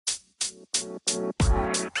The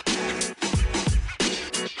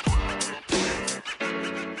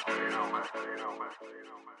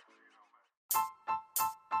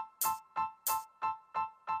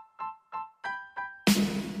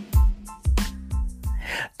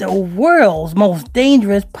world's most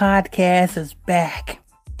dangerous podcast is back.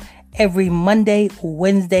 Every Monday,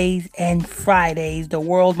 Wednesdays, and Fridays, the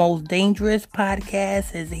world's most dangerous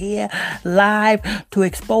podcast is here live to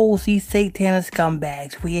expose these satanic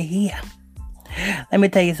scumbags. We are here. Let me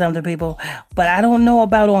tell you something, people. But I don't know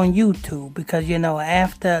about on YouTube because,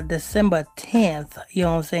 after December 10th,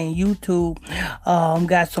 YouTube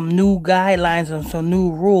got some new guidelines and some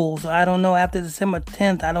new rules. So I don't know after December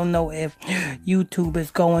 10th, I don't know if YouTube is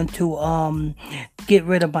going to get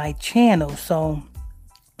rid of my channel. So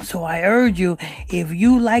I urge you, if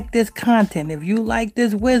you like this content, if you like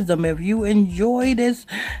this wisdom, if you enjoy this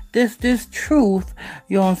truth,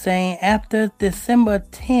 after December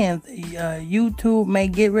 10th, YouTube may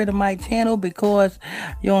get rid of my channel because,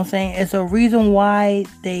 it's a reason why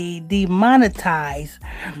they demonetize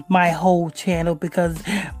my whole channel because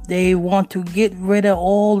they want to get rid of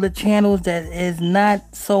all the channels that is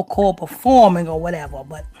not so-called performing or whatever.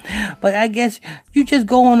 But I guess you just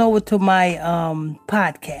go on over to my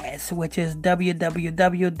podcast, which is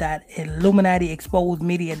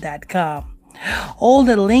www.illuminatiexposedmedia.com. All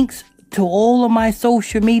the links to all of my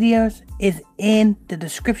social medias is in the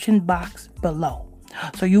description box below.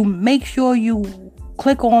 So you make sure you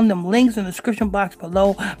click on them links in the description box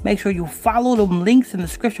below. Make sure you follow them links in the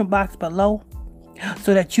description box below,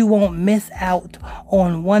 so that you won't miss out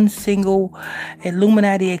on one single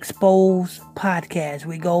Illuminati Exposed podcast.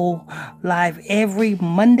 We go live every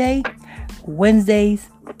Monday, Wednesdays,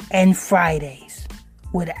 and Fridays.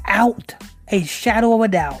 Without a shadow of a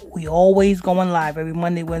doubt, we always going live every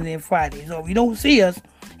Monday, Wednesday, and Friday. So if you don't see us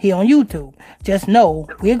here on YouTube, just know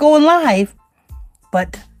we're going live,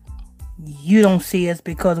 but you don't see us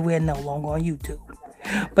because we're no longer on YouTube.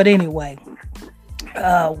 But anyway,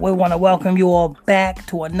 we want to welcome you all back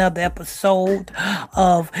to another episode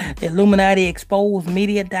of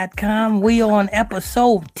IlluminatiExposedMedia.com. We on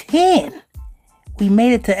episode 10. We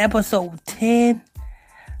made it to episode 10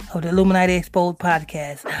 of the Illuminati Exposed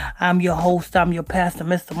podcast. I'm your host. I'm your pastor,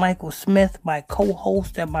 Mr. Michael Smith. My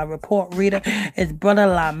co-host and my report reader is Brother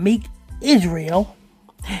Lameek Israel.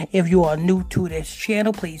 If you are new to this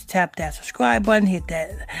channel, please tap that subscribe button, hit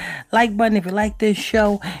that like button if you like this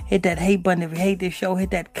show, hit that hate button if you hate this show,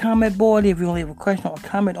 hit that comment board if you want to leave a question or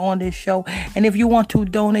comment on this show. And if you want to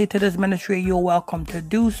donate to this ministry, you're welcome to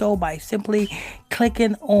do so by simply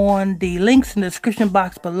clicking on the links in the description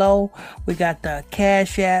box below. We got the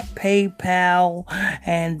Cash App, PayPal,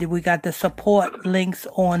 and we got the support links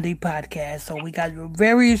on the podcast. So we got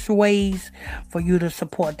various ways for you to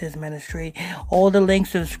support this ministry. All the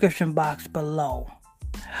links in the description box below.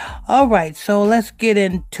 All right, so let's get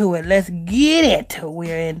into it. Let's get it.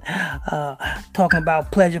 We're in talking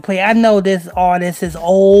about Pleasure Play. I know this artist is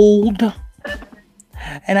old,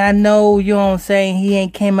 and I know, he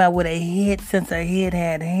ain't came out with a hit since a hit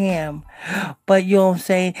had him. But,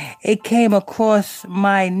 it came across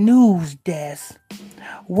my news desk.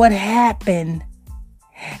 What happened?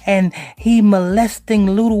 And he molesting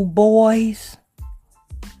little boys,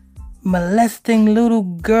 molesting little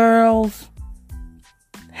girls.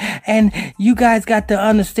 And you guys got to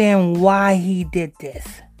understand why he did this.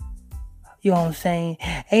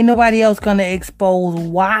 Ain't nobody else gonna expose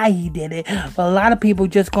why he did it. But a lot of people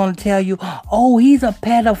just gonna tell you, oh, he's a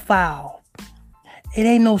pedophile. It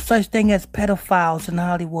ain't no such thing as pedophiles in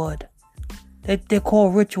Hollywood. They're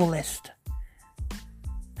called ritualists.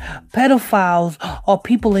 Pedophiles are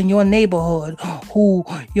people in your neighborhood who,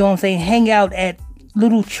 hang out at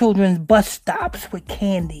little children's bus stops with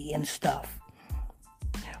candy and stuff.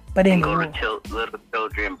 But anyway, go to little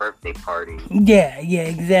children birthday parties. Yeah,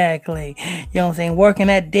 exactly. Working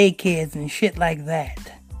at daycares and shit like that.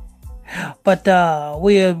 But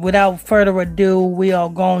without further ado, we are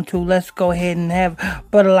going to let's go ahead and have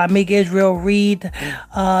Brother Lameek Israel read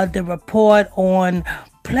the report on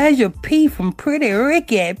Pleasure P from Pretty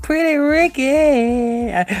Ricky. Pretty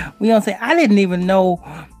Ricky. I didn't even know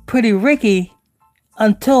Pretty Ricky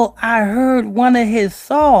until I heard one of his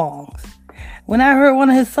songs. When I heard one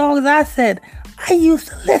of his songs, I said, I used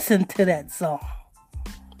to listen to that song.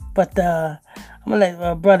 But I'm going to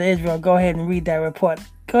let Brother Israel go ahead and read that report.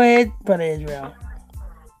 Go ahead, Brother Israel.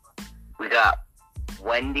 We got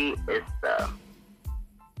Wendy Issa.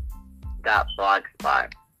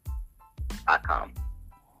 .blogspot.com.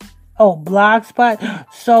 Oh, Blogspot.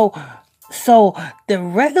 So the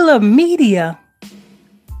regular media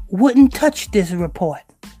wouldn't touch this report.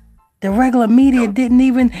 The regular media didn't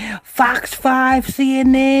even, Fox 5,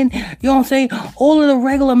 CNN, you know what I'm saying? All of the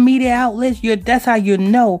regular media outlets, that's how you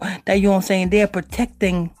know that, you know what I'm saying, they're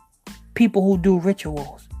protecting people who do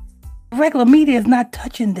rituals. The regular media is not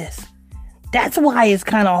touching this. That's why it's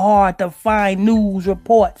kind of hard to find news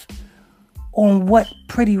reports on what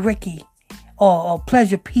Pretty Ricky or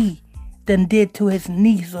Pleasure P then did to his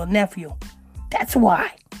niece or nephew. That's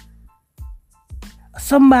why.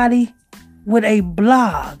 Somebody with a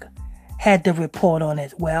blog had to report on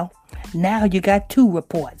it. Well, now you got two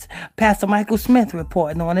reports. Pastor Michael Smith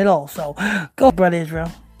reporting on it also. Go, Brother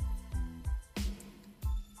Israel.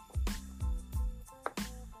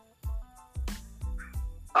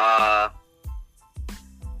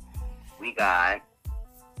 We got,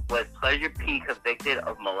 was Pleasure P convicted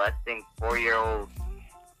of molesting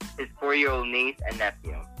his 4-year-old niece and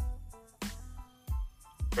nephew?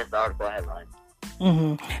 This article headline.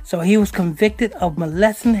 So he was convicted of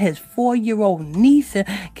molesting his 4-year-old niece. Can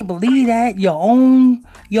you believe that? Your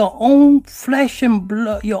own flesh and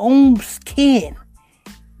blood, your own skin.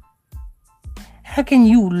 How can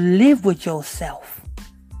you live with yourself?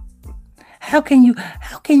 How can you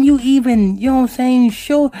even, you know what I'm saying,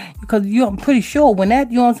 show, because I'm pretty sure when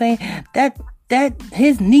that, you know what I'm saying, that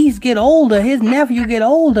his niece get older, his nephew get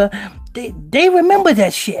older, they remember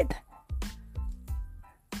that shit.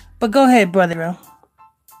 But go ahead, brother.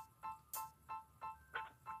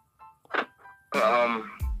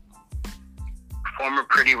 Former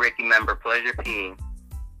Pretty Ricky member Pleasure P,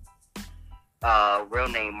 real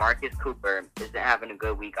name Marcus Cooper, isn't having a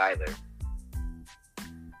good week either.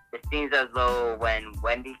 It seems as though when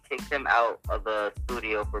Wendy kicked him out of the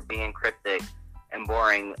studio for being cryptic and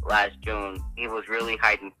boring last June, he was really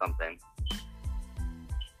hiding something.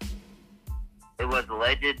 It was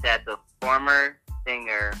alleged that the former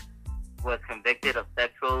singer was convicted of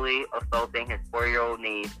sexually assaulting his 4-year-old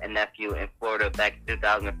niece and nephew in Florida back in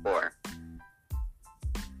 2004.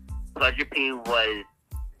 Pleasure P was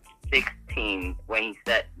 16 when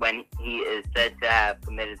he is said to have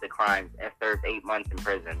committed the crimes and served 8 months in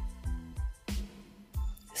prison.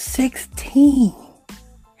 16.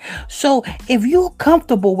 So if you're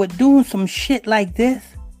comfortable with doing some shit like this,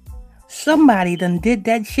 somebody done did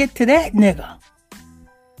that shit to that nigga.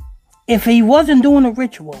 If he wasn't doing a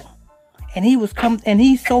ritual and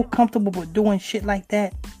he's so comfortable with doing shit like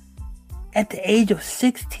that at the age of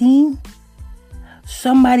 16,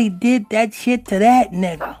 somebody did that shit to that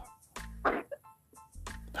nigga.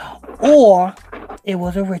 Or it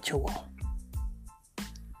was a ritual.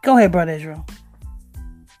 Go ahead, Brother Israel.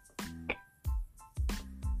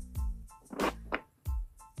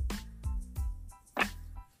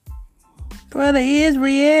 Brother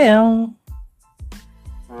Israel.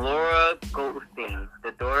 Laura Goldstein,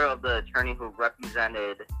 the daughter of the attorney who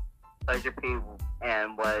represented Pleasure P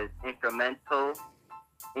and was instrumental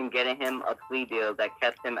in getting him a plea deal that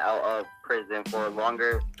kept him out of prison for a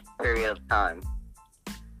longer period of time,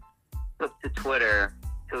 took to Twitter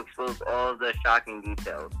to expose all of the shocking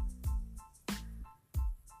details.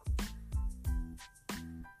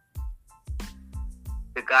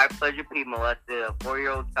 The guy Pleasure P molested a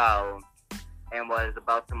 4-year-old child and was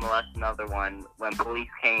about to molest another one when police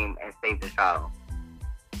came and saved the child.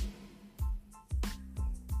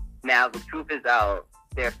 Now the truth is out.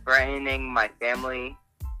 They're threatening my family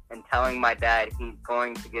and telling my dad he's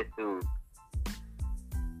going to get sued.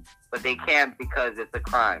 But they can't because it's a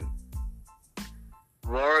crime.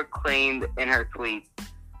 Laura claimed in her tweet,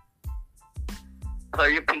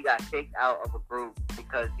 Pleasure P got kicked out of a group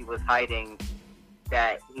because he was hiding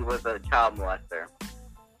that he was a child molester.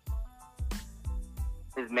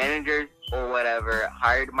 His managers or whatever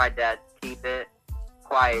hired my dad to keep it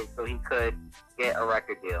quiet so he could get a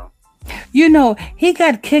record deal. You know, he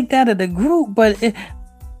got kicked out of the group, but it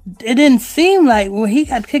didn't seem like when he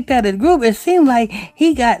got kicked out of the group, it seemed like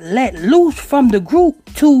he got let loose from the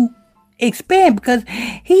group to expand because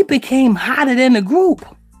he became hotter than the group.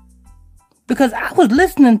 Because I was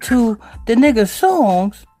listening to the nigga's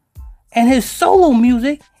songs and his solo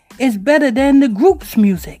music is better than the group's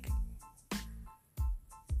music.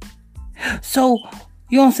 So,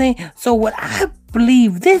 you know what I'm saying? So what I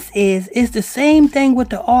believe this is the same thing with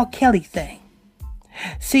the R. Kelly thing.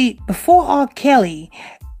 See, before R. Kelly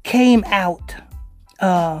came out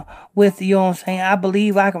with, you know what I'm saying, I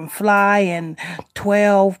Believe I Can Fly and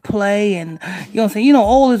 12 Play and, you know what I'm saying,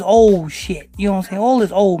 all this old shit, you know what I'm saying, all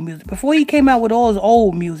this old music. Before he came out with all this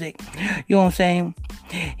old music, you know what I'm saying,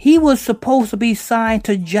 he was supposed to be signed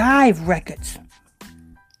to Jive Records.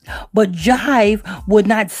 But Jive would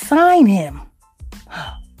not sign him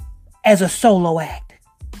as a solo act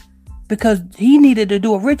because he needed to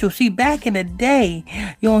do a ritual. See, back in the day,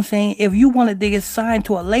 you know what I'm saying, if you wanted to get signed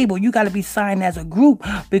to a label, you got to be signed as a group,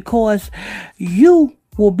 because you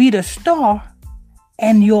will be the star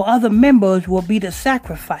and your other members will be the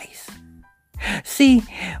sacrifice. See,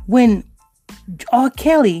 when R.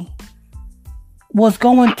 Kelly was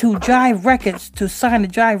going to Jive Records to sign to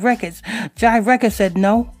Jive Records said,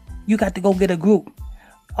 no, you got to go get a group.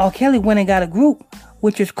 R. Kelly went and got a group,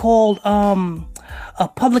 which is called a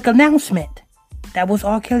Public Announcement. That was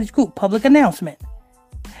R. Kelly's group, Public Announcement.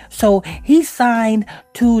 So he signed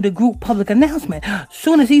to the group Public Announcement.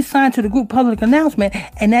 Soon as he signed to the group Public Announcement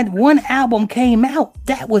and that one album came out,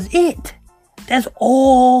 that was it. That's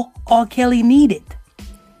all R. Kelly needed.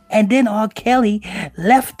 And then R. Kelly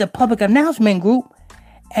left the Public Announcement group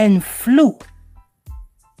and flew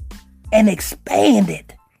and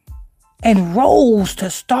expanded and rose to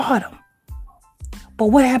stardom. But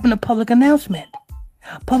what happened to Public Announcement?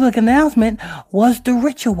 Public Announcement was the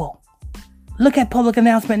ritual. Look at Public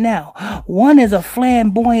Announcement now. One is a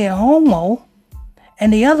flamboyant homo,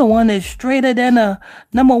 and the other one is straighter than a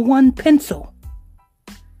 #1 pencil.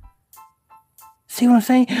 See what I'm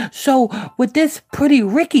saying? So with this Pretty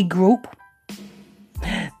Ricky group,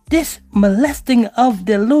 this molesting of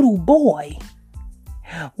the little boy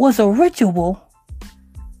was a ritual,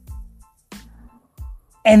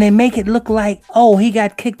 and they make it look like, oh, he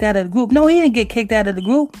got kicked out of the group. No, he didn't get kicked out of the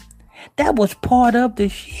group. That was part of the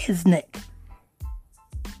shiznick.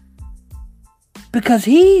 Because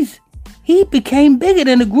he became bigger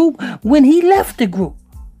than the group when he left the group.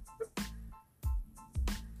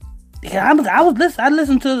 Yeah, I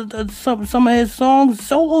listened to some of his songs,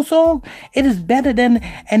 solo songs. It is better than,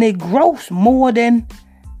 and it grossed more than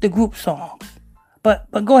the group songs. But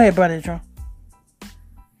go ahead, Brother Drew.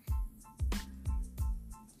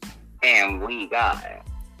 And we got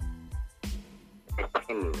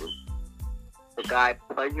the guy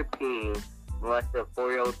Pleasure P molested a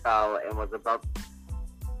 4-year-old child and was about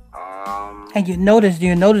and you notice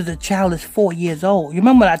the child is 4 years old. You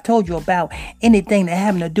remember what I told you about anything that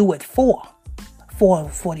having to do with 4,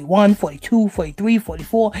 41, 42, 43,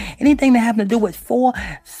 44, anything that having to do with 4,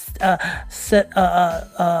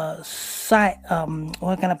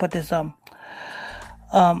 what can I put this,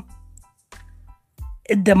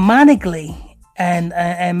 demonically and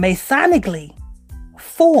masonically,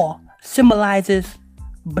 4 symbolizes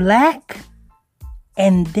black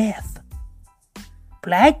and death.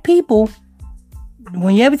 Black people,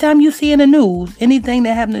 every time you see in the news anything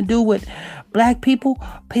that having to do with black people,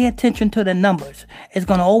 pay attention to the numbers. It's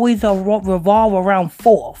going to always revolve around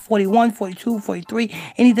 4, 41, 42, 43,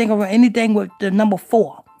 anything with the number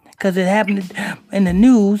 4. Because it happened in the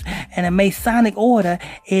news, and a Masonic order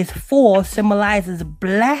is 4 symbolizes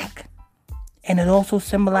black, and it also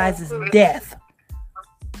symbolizes death.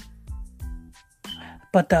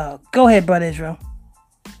 But go ahead, Brother Israel.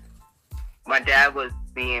 My dad was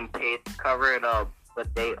being paid to cover it up,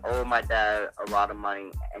 but they owe my dad a lot of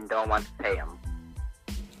money and don't want to pay him.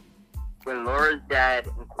 When Laura's dad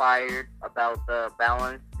inquired about the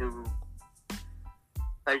balance due,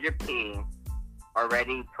 Pleasure P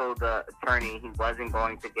already told the attorney he wasn't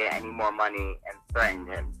going to get any more money and threatened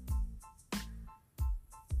him.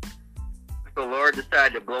 So Laura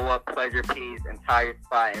decided to blow up Pleasure P's entire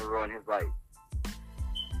spot and ruin his life.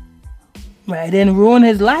 Right, and ruin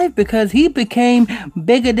his life because he became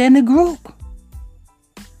bigger than the group.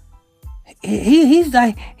 He's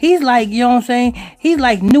like, you know what I'm saying? He's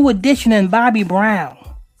like New Edition and Bobby Brown.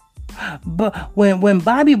 But when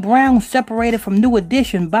Bobby Brown separated from New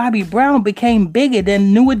Edition, Bobby Brown became bigger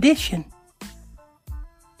than New Edition.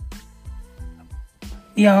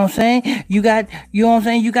 You know what I'm saying? You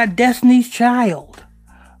got Destiny's Child.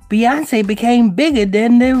 Beyonce became bigger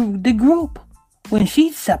than the group when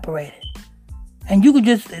she separated. And you could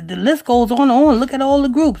the list goes on and on. Look at all the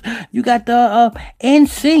groups. You got the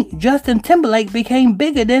NSYNC. Justin Timberlake became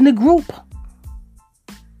bigger than the group.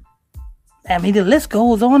 I mean, the list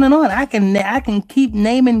goes on and on. I can keep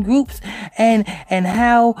naming groups and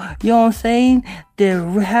how, you know what I'm saying,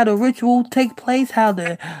 how the ritual take place, how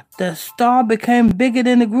the star became bigger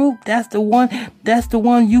than the group. That's the one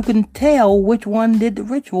you can tell which one did the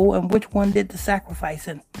ritual and which one did the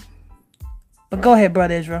sacrificing. But go ahead,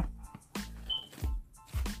 Brother Israel.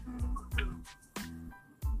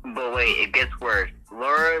 But wait, it gets worse.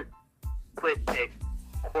 Laura quit pick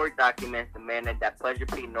court documents demanded that Pleasure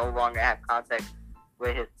P no longer have contact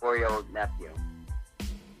with his 4-year-old nephew.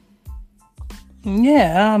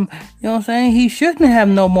 Yeah, you know what I'm saying? He shouldn't have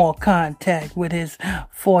no more contact with his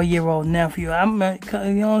 4-year-old nephew. You know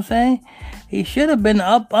what I'm saying? He should have been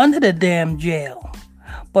up under the damn jail.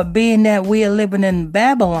 But being that we are living in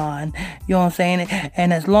Babylon, you know what I'm saying?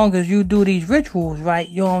 And as long as you do these rituals, right,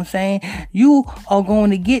 you know what I'm saying? You are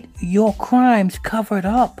going to get your crimes covered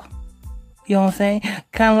up. You know what I'm saying?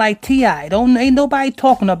 Kind of like T.I. Ain't nobody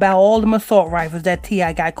talking about all them assault rifles that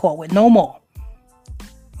T.I. got caught with no more.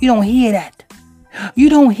 You don't hear that. You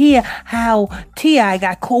don't hear how T.I.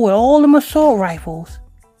 got caught with all them assault rifles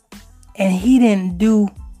and he didn't do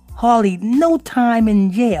hardly no time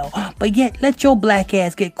in jail. But yet, let your black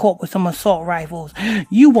ass get caught with some assault rifles.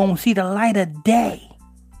 You won't see the light of day.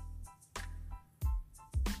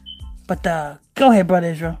 But go ahead, Brother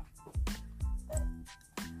Israel.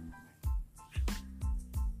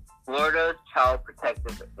 Florida's Child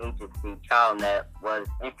Protective Agency, ChildNet, was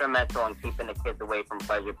instrumental in keeping the kids away from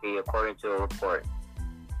Pleasure P, according to a report.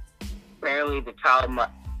 Apparently, the child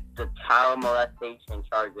molestation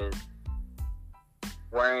charges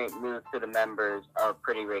weren't news to the members of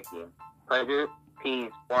Pretty Ricky. Pleasure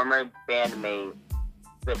P's former bandmate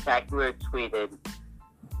Spectacular tweeted,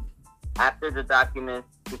 "After the documents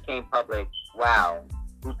became public, wow,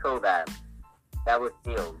 who told that? That was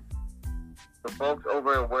sealed." The folks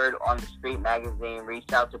over at Word on the Street magazine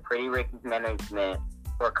reached out to Pretty Ricky's management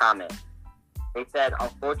for comment. They said,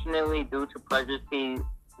 "Unfortunately, due to Pleasure P's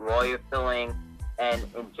lawyer filing an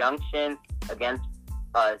injunction against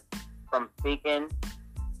us from speaking,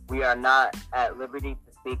 we are not at liberty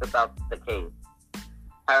to speak about the case.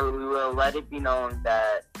 However, we will let it be known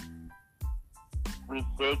that we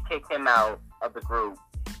did kick him out of the group.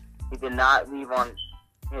 He did not leave on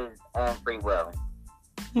his own free will.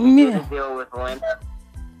 He did a deal with Linda.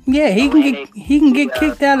 Yeah, he can get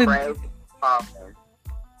kicked out of.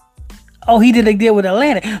 Oh, he did a deal with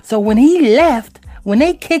Atlantic. So when he left, when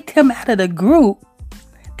they kicked him out of the group,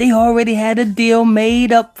 they already had a deal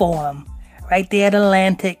made up for him right there at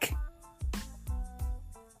Atlantic.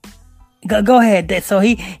 Go ahead. So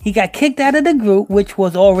he got kicked out of the group, which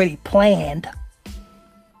was already planned,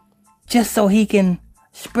 just so he can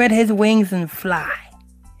spread his wings and fly.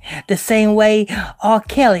 The same way R.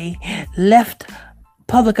 Kelly left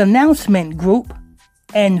Public Announcement Group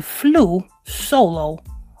and flew solo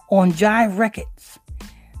on Jive Records.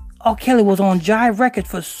 R. Kelly was on Jive Records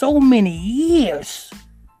for so many years.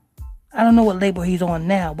 I don't know what label he's on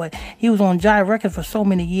now, but he was on Jive Records for so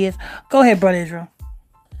many years. Go ahead, Brother Israel.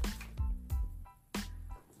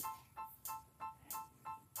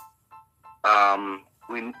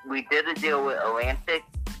 We did a deal with Atlantic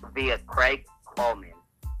via Craig Coleman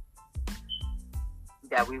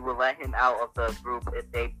that we would let him out of the group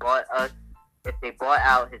if they bought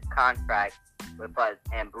out his contract with us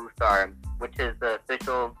and Blue Star, which is the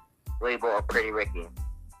official label of Pretty Ricky.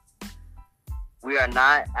 We are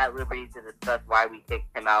not at liberty to discuss why we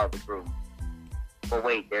kicked him out of the group. But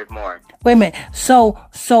wait, there's more. Wait a minute. So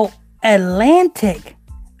Atlantic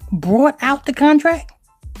brought out the contract?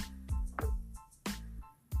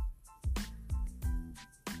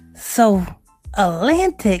 So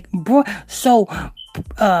Atlantic brought. So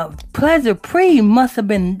Pleasure P must have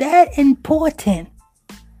been that important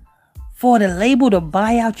for the label to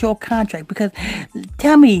buy out your contract. Because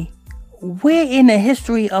tell me, where in the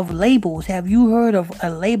history of labels have you heard of a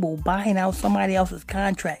label buying out somebody else's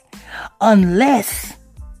contract? Unless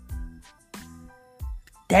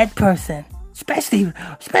that person,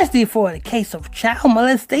 especially for the case of child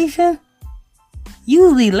molestation,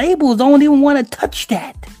 usually labels don't even want to touch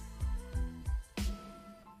that.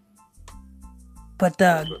 But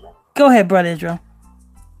go ahead, Brother Israel.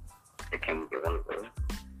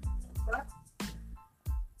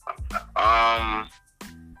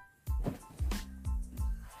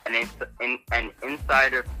 An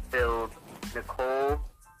insider filled Nicole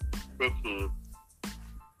Bitchy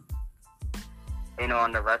in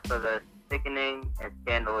on the rest of the sickening and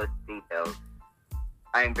scandalous details.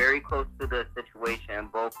 I am very close to the situation in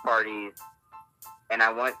both parties, and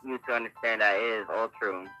I want you to understand that it is all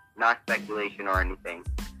true, not speculation or anything.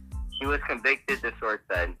 He was convicted, the source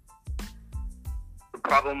said. The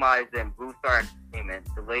problem lies in Blue Star Entertainment,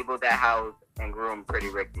 the label that housed and groomed Pretty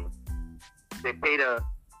Ricky. They paid a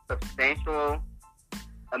substantial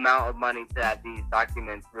amount of money to have these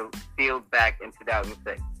documents sealed back in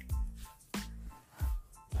 2006.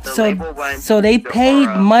 So they paid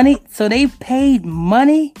money. So they paid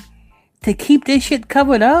money to keep this shit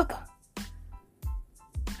covered up.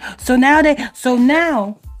 So now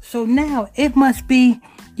it must be,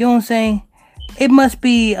 you know what I'm saying? It must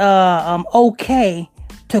be okay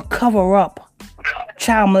to cover up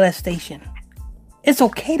child molestation. It's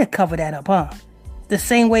okay to cover that up, huh? The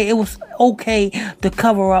same way it was okay to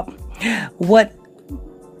cover up what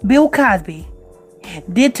Bill Cosby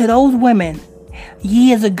did to those women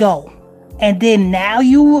years ago And then now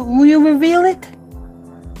you reveal it?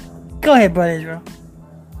 Go ahead, Brother Israel.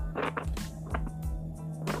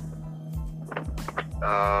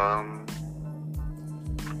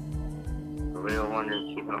 The label wanted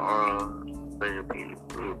to keep an aura of pleasure being in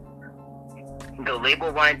the group. The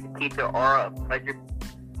label wanted to keep the aura of pleasure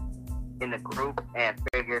in the group and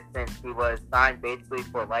figured since he was signed basically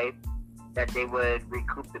for life that they would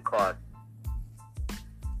recoup the cost.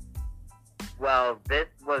 Well, this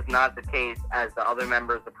was not the case as the other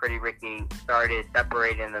members of Pretty Ricky started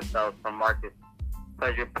separating themselves from Marcus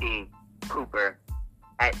Pleasure P. Cooper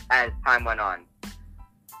as time went on.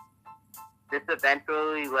 This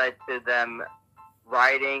eventually led to them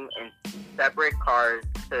riding in separate cars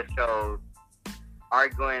to shows,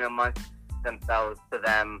 arguing amongst themselves, to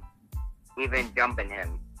them even jumping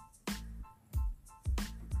him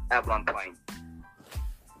at one point.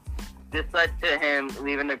 This led to him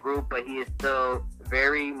leaving the group, but he is still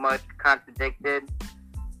very much contracted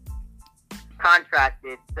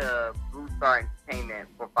to Blue Star Entertainment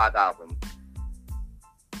for 5 albums.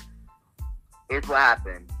 Here's what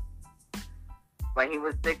happened. When he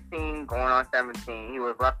was 16, going on 17, he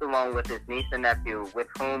was left alone with his niece and nephew, with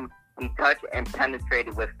whom he touched and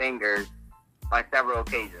penetrated with fingers on several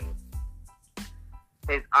occasions.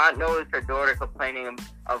 His aunt noticed her daughter complaining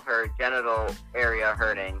of her genital area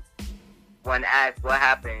hurting. When asked what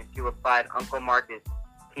happened, she replied, "Uncle Marcus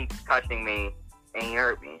keeps touching me and he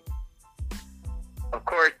hurt me." Of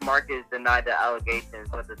course, Marcus denied the allegations,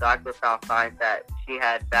 but the doctor found signs that she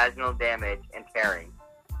had vaginal damage and tearing.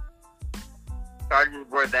 Charges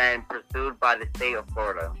were then pursued by the state of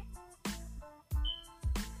Florida.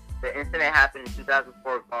 The incident happened in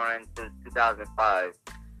 2004 going into 2005.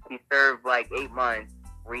 He served like 8 months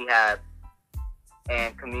rehab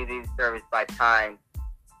and community service by time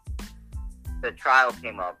the trial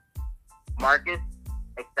came up. Marcus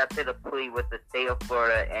accepted a plea with the state of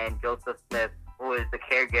Florida and Joseph Smith, who is the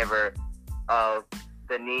caregiver of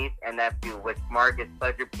the niece and nephew, which Marcus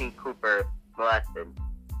Pleasure P. Cooper molested.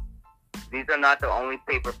 These are not the only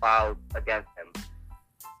paper filed against him.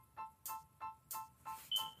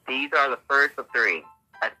 These are the first of 3.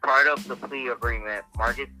 As part of the plea agreement,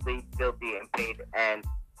 Marcus pleaded guilty and paid an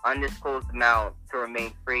undisclosed amount to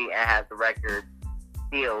remain free and have the record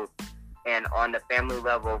sealed and on the family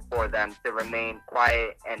level for them to remain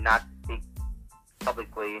quiet and not to speak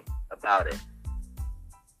publicly about it.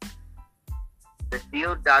 The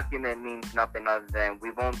sealed document means nothing other than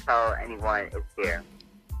we won't tell anyone it's here.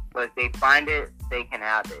 But if they find it, they can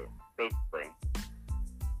have it, basically.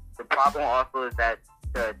 The problem also is that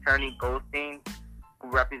the attorney Goldstein,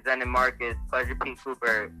 who represented Marcus Pleasure P.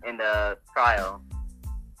 Cooper in the trial,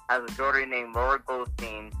 has a daughter named Laura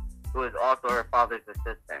Goldstein, who is also her father's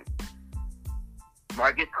assistant.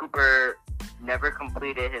 Marcus Cooper never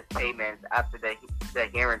completed his payments after the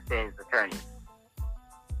hearing to his attorney.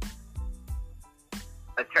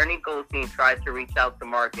 Attorney Goldstein tried to reach out to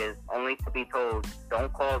Marcus, only to be told,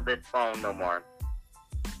 "Don't call this phone no more,"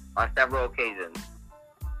 on several occasions.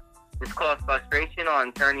 This caused frustration on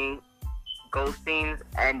Attorney Goldstein's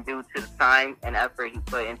end due to the time and effort he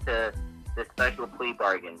put into the special plea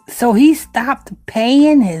bargain. So he stopped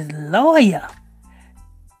paying his lawyer.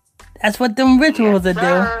 That's what them rituals will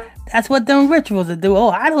do. That's what them rituals will do. Oh,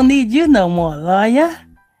 I don't need you no more, lawyer.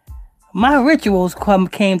 My rituals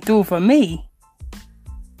came through for me.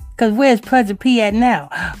 Because where's Pleasure P at now?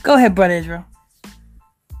 Go ahead, Brother Israel.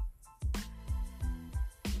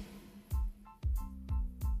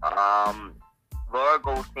 Laura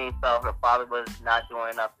Goldstein felt her father was not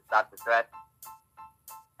doing enough to stop the threat.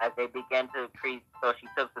 As they began to increase, so she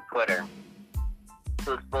took to Twitter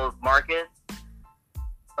to expose Marcus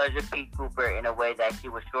Pleasure P. Cooper in a way that she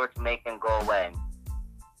was sure to make him go away.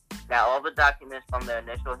 Now, all the documents from the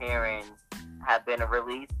initial hearing have been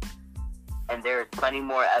released, and there is plenty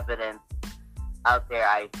more evidence out there,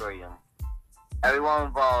 I assure you. Everyone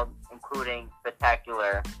involved, including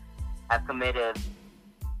Spectacular, have commented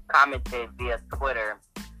via Twitter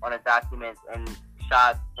on the documents in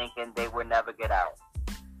shock, thinking they would never get out.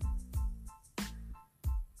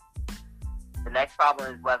 The next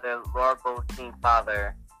problem is whether Laura Goldstein's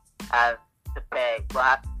father will have to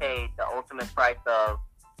pay the ultimate price of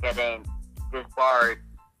getting disbarred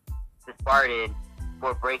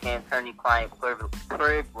for breaking attorney-client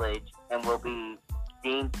privilege and will be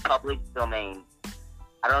deemed public domain.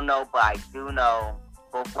 I don't know, but I do know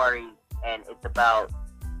both parties, and it's about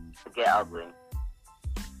to get ugly.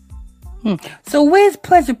 So where's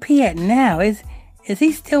Pleasure P at now? Is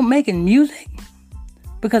he still making music?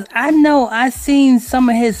 Because I know I seen some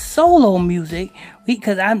of his solo music,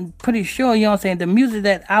 because I'm pretty sure, you know what I'm saying, the music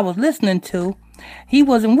that I was listening to he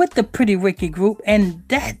wasn't with the Pretty Ricky group, and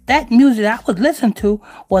that music I was listening to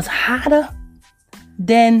was hotter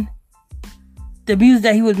than the music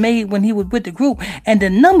that he was made when he was with the group. And the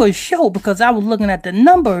numbers show, because I was looking at the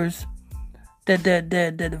numbers,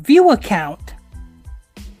 the viewer count,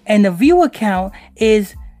 and the viewer count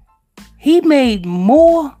is he made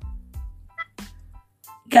more,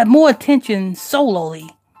 got more attention solely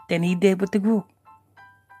than he did with the group.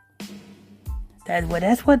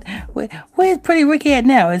 Where's Pretty Ricky at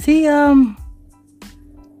now? Is he I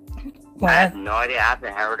have no idea. I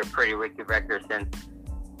haven't heard a Pretty Ricky record since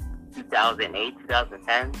 2008,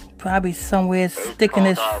 2010. Probably somewhere sticking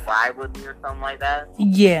his Ride With Me or something like that.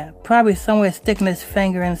 Yeah, probably somewhere sticking his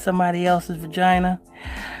finger in somebody else's vagina.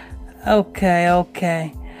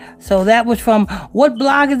 Okay. So that was from, what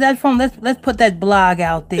blog is that from? Let's put that blog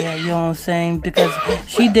out there, you know what I'm saying? Because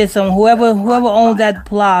she did some, whoever owns that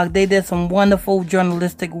blog, they did some wonderful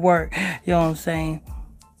journalistic work, you know what I'm saying?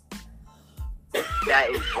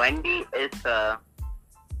 That is Wendy. It's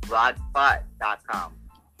blogspot.com.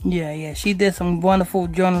 Yeah, she did some wonderful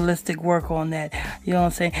journalistic work on that, you know what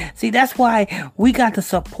I'm saying? See, that's why we got to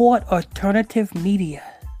support alternative media.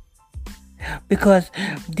 Because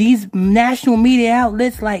these national media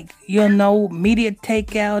outlets like, Media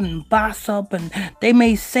Takeout and Boss Up, and they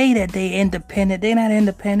may say that they're independent. They're not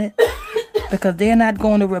independent because they're not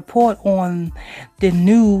going to report on the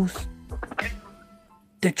news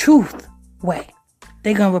the truth way.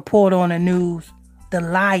 They're going to report on the news the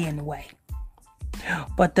lying way.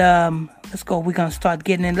 But let's go. We're gonna start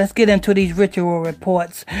getting in. Let's get into these ritual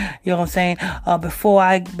reports. You know what I'm saying?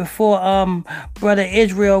 Before Brother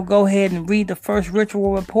Israel go ahead and read the first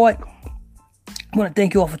ritual report, I want to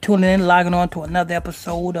thank you all for tuning in, logging on to another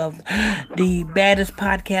episode of the baddest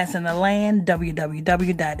podcast in the land,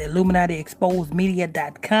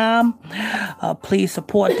 www.illuminatiexposedmedia.com. Please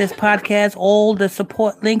support this podcast. All the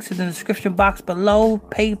support links in the description box below,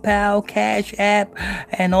 PayPal, Cash App,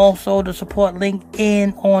 and also the support link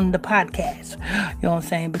on the podcast. You know what I'm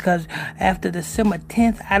saying? Because after December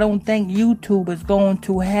 10th, I don't think YouTube is going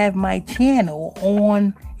to have my channel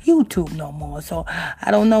on YouTube no more. So I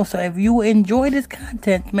don't know. So if you enjoy this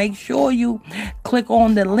content, make sure you click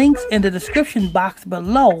on the links in the description box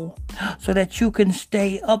below so that you can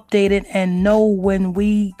stay updated and know when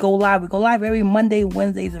we go live. We go live every Monday,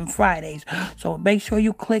 Wednesdays, and Fridays. So make sure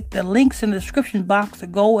you click the links in the description box to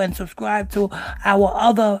go and subscribe to our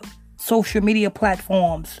other social media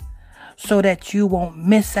platforms so that you won't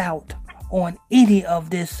miss out on any of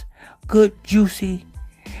this good, juicy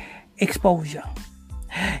exposure.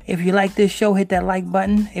 If you like this show, hit that like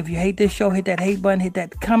button. If you hate this show, hit that hate button. Hit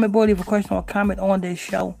that comment board. Leave a question or comment on this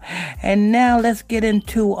show. And now let's get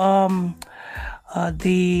into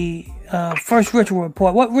the first ritual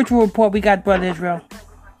report. What ritual report we got, Brother Israel?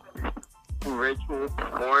 Ritual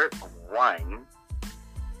report 1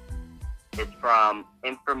 is from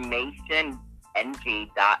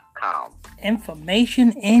informationng.com.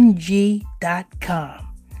 informationng.com.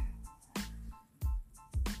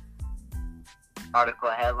 Article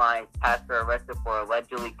headline: Pastor arrested for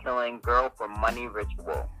allegedly killing girl for money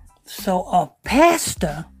ritual. So a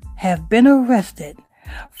pastor have been arrested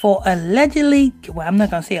for allegedly, well, I'm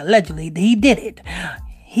not going to say allegedly, he did it.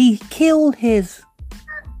 He killed his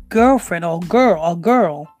girlfriend or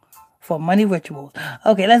girl for money rituals.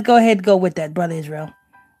 Okay, let's go ahead and go with that, Brother Israel.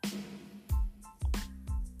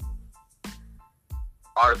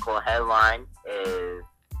 Article headline is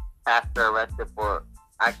Pastor arrested for...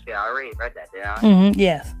 Actually, I already read that, didn't I?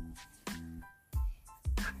 Yes.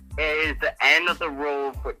 It is the end of the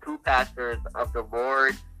road for two pastors of the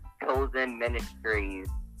Lord's Chosen Ministries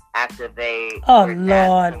after they... Oh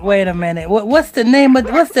Lord, wait a minute. What's the name of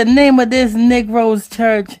this Negro's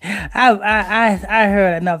church? I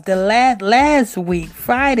heard enough. The last week,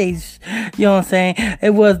 Fridays, you know what I'm saying?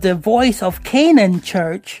 It was the Voice of Canaan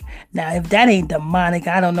Church. Now, if that ain't demonic,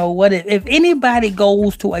 I don't know what it. If anybody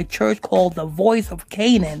goes to a church called the Voice of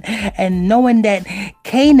Canaan and knowing that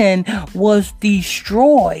Canaan was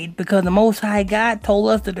destroyed because the Most High God told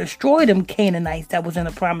us to destroy them Canaanites that was in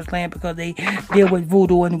the Promised Land because they deal with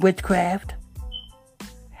voodoo and witchcraft.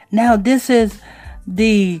 Now, this is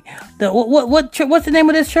the what's the name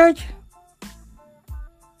of this church?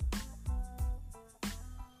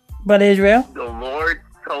 Brother Israel? The Lord's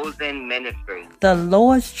Chosen Ministry. The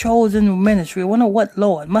Lord's Chosen Ministry. I wonder what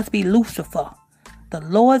Lord. Must be Lucifer. The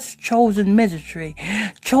Lord's Chosen Ministry.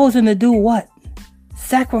 Chosen to do what?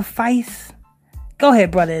 Sacrifice? Go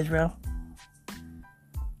ahead, Brother Israel.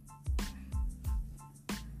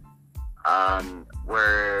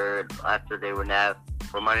 Where after they would have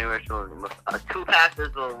for money rituals, two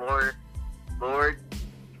pastors of the Lord's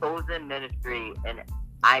chosen ministry in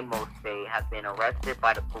Imo State have been arrested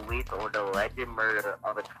by the police over the alleged murder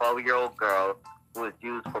of a 12-year-old girl who was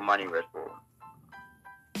used for money rituals.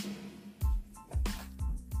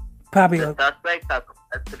 Probably the suspects have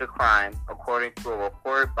confessed to the crime, according to a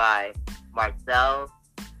report by Marcel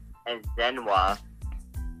and Zenwa,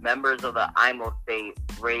 members of the Imo State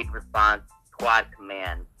Raid Response Squad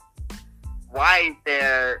Command. Why is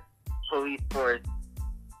their police force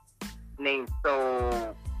named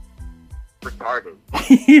so retarded?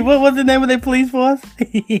 What was the name of their police force?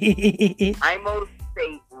 Imo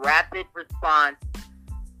State Rapid Response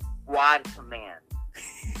Squad Command.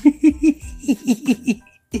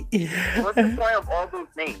 What's the point of all those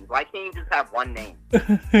names? Why can't you just have one name?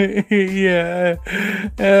 Yeah,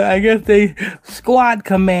 I guess they squad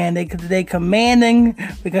command. They commanding,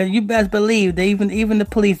 because you best believe they even the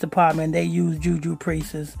police department, they use juju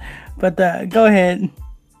priests. But go ahead.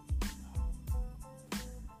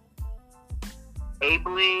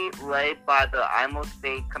 Ably led by the Imo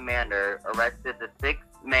State commander, arrested the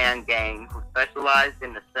 6-man gang who specialized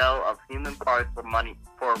in the sale of human parts for money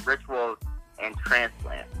for rituals and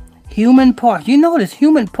transplant. Human parts. You notice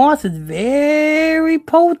human parts is very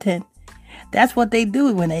potent. That's what they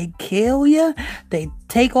do. When they kill you, they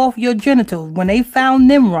take off your genitals. When they found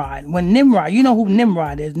Nimrod, you know who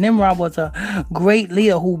Nimrod is. Nimrod was a great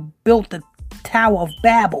leader who built the Tower of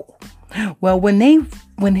Babel. Well, when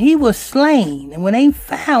he was slain, and when they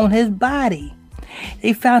found his body,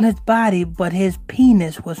 but his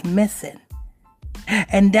penis was missing.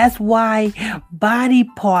 And that's why body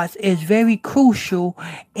parts is very crucial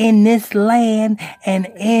in this land and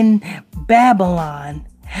in Babylon.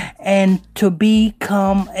 And to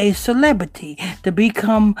become a celebrity, to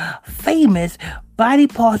become famous, body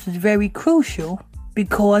parts is very crucial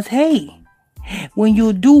because, hey, when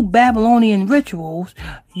you do Babylonian rituals,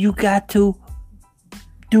 you got to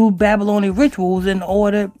do Babylonian rituals in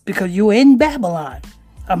order, because you're in Babylon.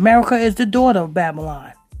 America is the daughter of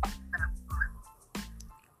Babylon.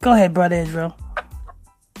 Go ahead, Brother Israel.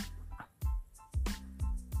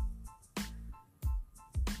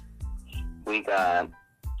 We got,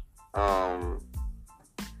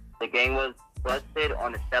 the gang was busted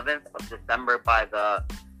on the 7th of December by the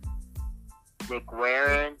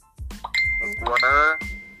Nicaraguan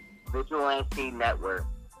Vigilante Network.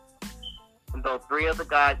 And though 3 of the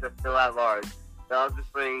guys are still at large, the other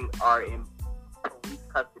 3 are in police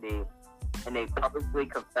custody, and they publicly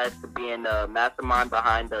confessed to being the mastermind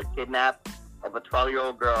behind the kidnap of a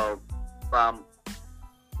 12-year-old girl from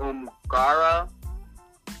Umgara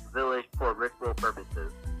village for ritual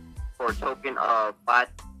purposes, for a token of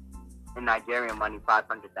in Nigerian money,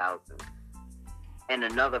 500,000, and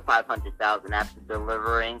another 500,000 after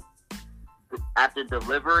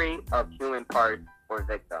delivery of human parts for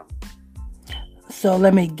victims. So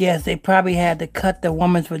let me guess, they probably had to cut the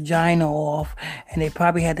woman's vagina off, and they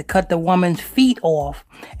probably had to cut the woman's feet off,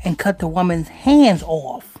 and cut the woman's hands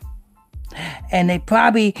off. And they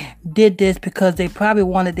probably did this because they probably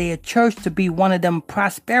wanted their church to be one of them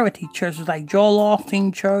prosperity churches like Joel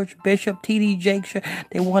Osteen Church, Bishop T.D. Jakes Church.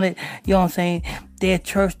 They wanted, you know what I'm saying, their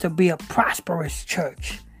church to be a prosperous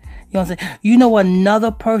church. You know what I'm saying? You know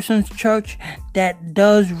another person's church that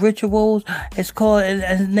does rituals? It's called,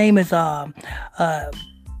 his name is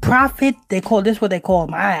Prophet. They call this what they call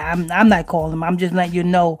him. I'm not calling him. I'm just letting you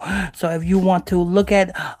know. So if you want to look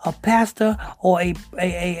at a pastor or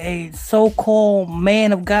a so-called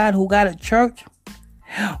man of God who got a church,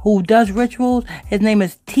 who does rituals, his name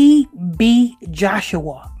is T.B.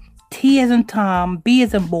 Joshua. T as in Tom, B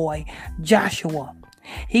as in boy, Joshua.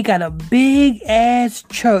 He got a big ass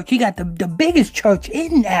church. He got the biggest church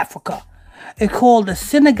in Africa. It's called the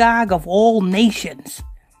Synagogue of All Nations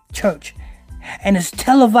Church. And it's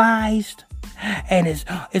televised. And it's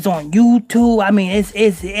on YouTube. I mean,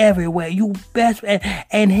 it's everywhere. You best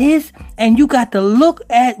and you got to look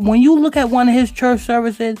at, when you look at one of his church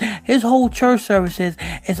services, his whole church services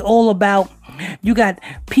is all about, you got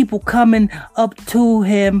people coming up to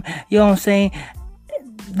him, you know what I'm saying,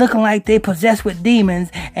 looking like they possessed with demons,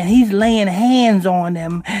 and he's laying hands on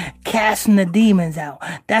them, casting the demons out.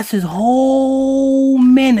 That's his whole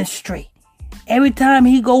ministry. Every time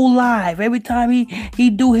he go live, every time he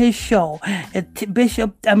do his show,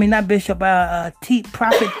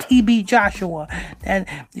 Prophet T.B. Joshua, and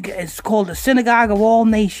it's called the Synagogue of All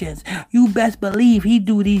Nations. You best believe he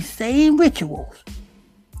do these same rituals.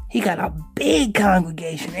 He got a big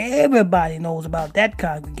congregation. Everybody knows about that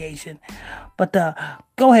congregation. But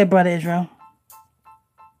go ahead, Brother Israel.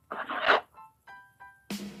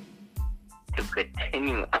 To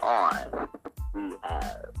continue on,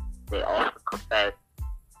 they also confessed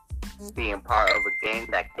being part of a gang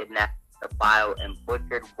that kidnapped, defiled, and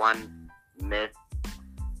butchered one Miss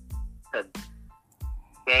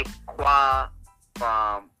Tegekwa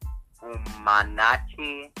from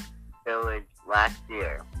Umanachi village last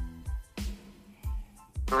year.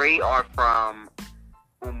 3 are from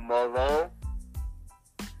Umololo,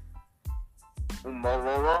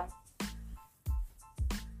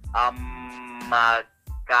 Amagabu,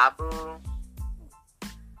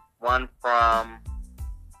 1 from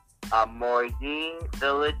Morgi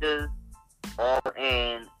villages, all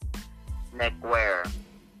in Nekware.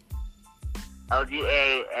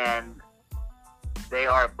 LGA, and they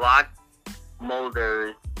are block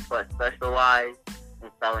molders but specialize in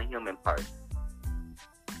selling human parts.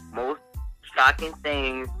 Most shocking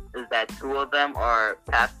thing is that 2 of them are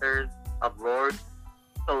pastors of Lord's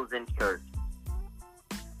Chosen Church.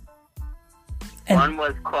 And one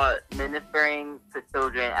was caught ministering to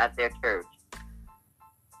children at their church.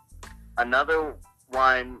 Another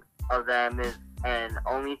one of them is an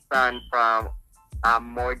only son from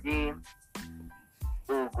Mordi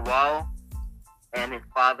Ugwao, and his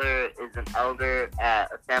father is an elder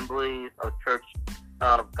at Assemblies of Church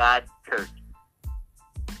of God Church.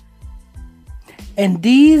 And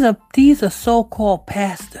these are so-called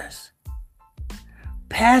pastors.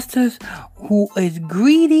 Pastors who is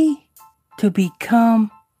greedy to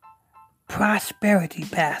become prosperity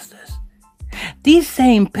pastors. These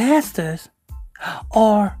same pastors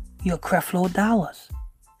are your Creflo Dollars,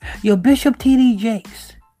 your Bishop T.D.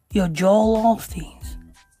 Jakes, your Joel Osteens.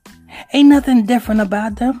 Ain't nothing different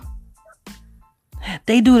about them.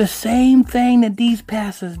 They do the same thing that these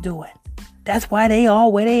pastors doing. That's why they are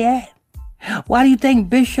where they at. Why do you think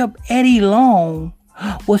Bishop Eddie Long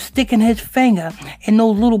was sticking his finger in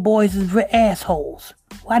those little boys' assholes?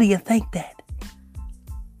 Why do you think that?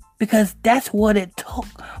 Because that's what it took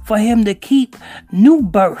for him to keep New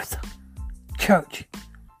Birth Church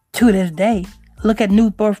to this day. Look at New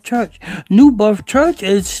Birth Church. New Birth Church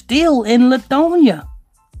is still in Lithonia,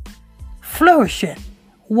 flourishing.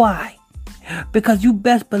 Why? Because you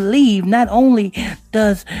best believe not only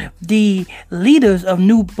does the leaders of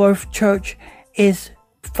New Birth Church is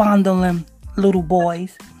fondling little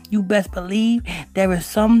boys, you best believe there is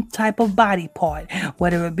some type of body part,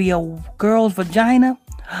 whether it be a girl's vagina,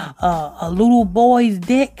 a little boy's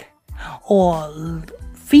dick, or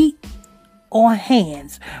feet or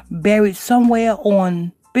hands buried somewhere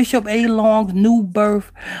on Bishop Eddie Long's New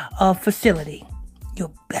Birth facility.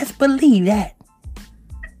 You best believe that.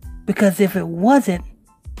 Because if it wasn't,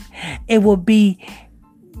 it would be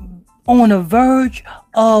on the verge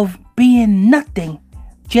of being nothing.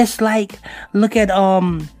 Just like, look at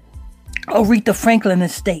Aretha Franklin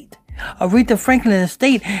estate. Aretha Franklin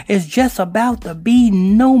estate is just about to be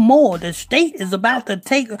no more. The state is about to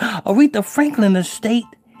take Aretha Franklin estate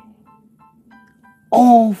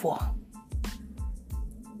over.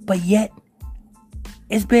 But yet,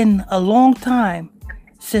 it's been a long time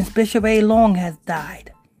since Bishop A. Long has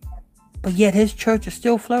died. But yet his church is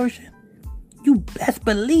still flourishing. You best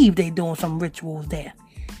believe they doing some rituals there.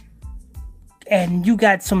 And you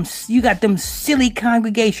got them silly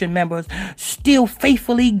congregation members still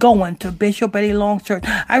faithfully going to Bishop Eddie Long's church.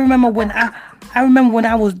 I remember when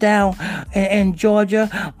I was down in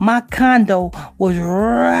Georgia, my condo was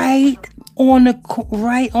right on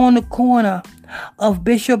the corner of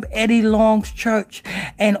Bishop Eddie Long's church.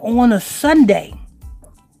 And on a Sunday,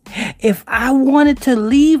 if I wanted to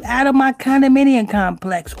leave out of my condominium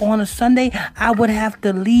complex on a Sunday, I would have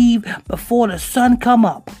to leave before the sun come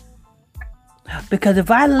up. Because if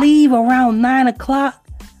I leave around 9 o'clock,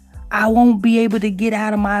 I won't be able to get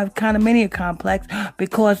out of my condominium complex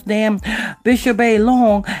because damn Bishop A.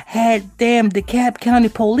 Long had damn DeKalb County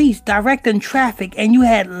Police directing traffic, and you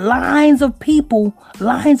had lines of people,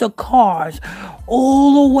 lines of cars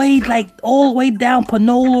all the way down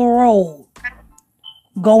Panola Road,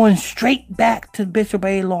 going straight back to Bishop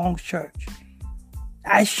A. Long's church.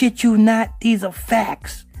 I shit you not, these are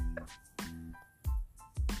facts.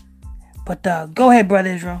 But go ahead,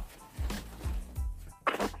 Brother Israel.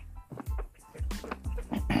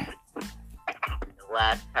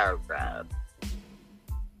 Last paragraph.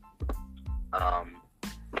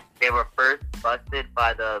 They were first busted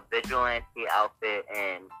by the vigilante outfit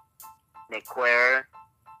in Nekware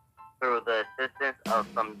through the assistance of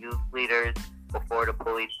some youth leaders before the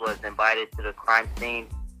police was invited to the crime scene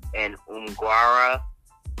in Umgwara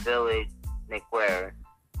village, Nekware,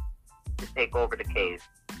 to take over the case.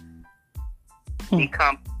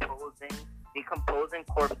 Decomposing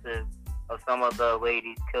corpses of some of the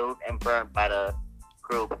ladies killed and burned by the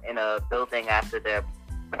group in a building after their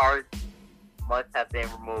parts must have been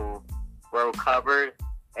removed were recovered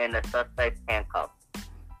and the suspect handcuffed.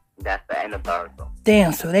 That's the end of the article.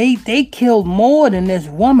 Damn, so they killed more than this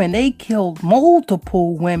woman. They killed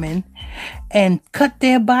multiple women and cut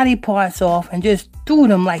their body parts off and just threw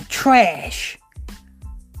them like trash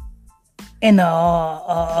in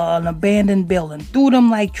an abandoned building. Threw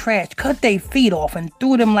them like trash. Cut their feet off and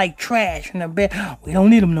threw them like trash in the bed. We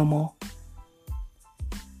don't need them no more.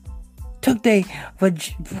 Cut their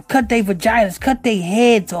vaginas, cut their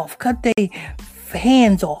heads off, cut their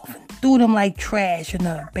hands off, and threw them like trash in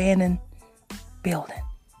an abandoned building.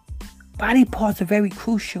 Body parts are very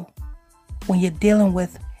crucial when you're dealing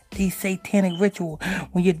with these satanic rituals.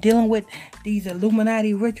 When you're dealing with these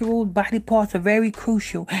Illuminati rituals, body parts are very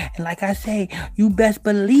crucial. And like I say, you best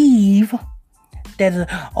believe there's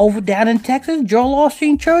over down in Texas, Joel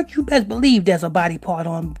Osteen Church, you best believe there's a body part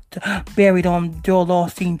buried on Joel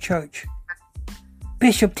Osteen Church.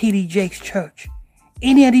 Bishop T.D. Jakes Church.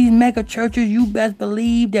 Any of these mega churches, you best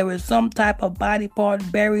believe there is some type of body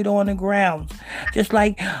part buried on the grounds. Just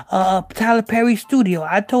like Tyler Perry's studio.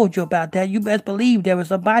 I told you about that. You best believe there is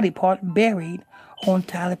a body part buried on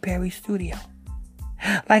Tyler Perry's studio.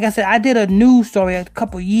 Like I said, I did a news story a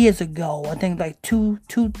couple years ago. I think like 3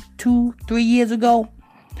 years ago.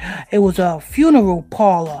 It was a funeral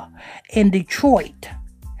parlor in Detroit.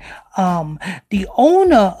 The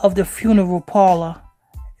owner of the funeral parlor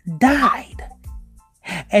died.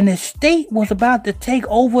 And the state was about to take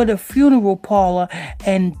over the funeral parlor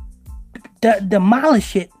and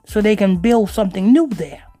demolish it so they can build something new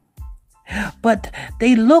there. But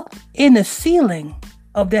they looked in the ceiling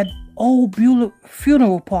of that old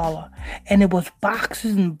funeral parlor, and it was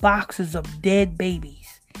boxes and boxes of dead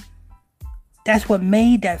babies. That's what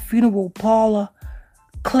made that funeral parlor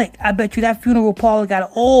click. I bet you that funeral parlor got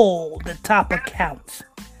all the top accounts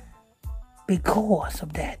because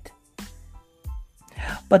of that.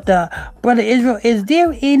 But Brother Israel, is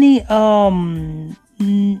there any comments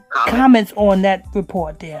on that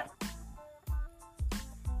report there?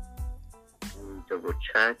 Double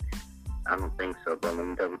check. I don't think so, but let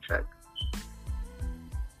me double check.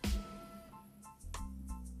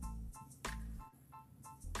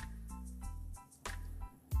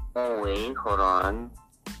 Oh wait, hold on.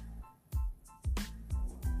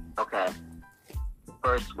 Okay.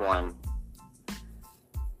 First one.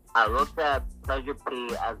 I looked at Pleasure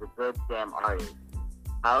P as a good damn artist.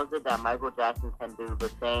 How is it that Michael Jackson can do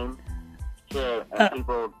the same shit and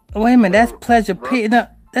people... Wait a minute, that's Pleasure P.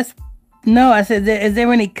 No, I said, is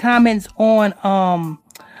there any comments on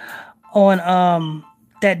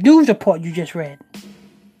that news report you just read?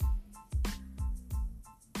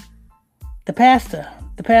 The pastor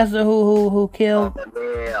who killed...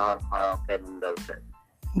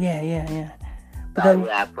 Yeah. But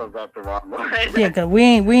I forgot the wrong one. Yeah, because we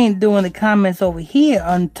ain't doing the comments over here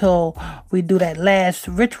until we do that last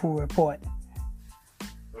ritual report.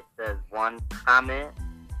 It says one comment.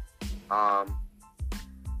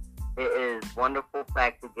 It is wonderful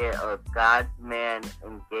fact to get a God's man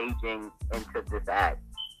engaging into this act.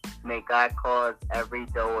 May God cause every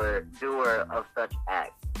doer of such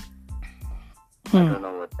acts. I don't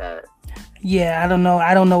know what that is. Yeah, I don't know.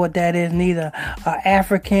 I don't know what that is neither.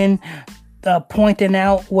 African pointing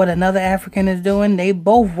out what another African is doing. They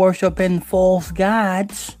both worshiping false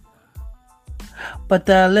gods. But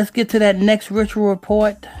let's get to that next ritual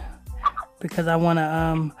report, because I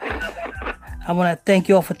wanna thank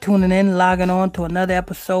you all for tuning in, logging on to another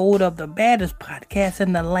episode of the baddest podcast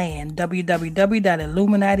in the land,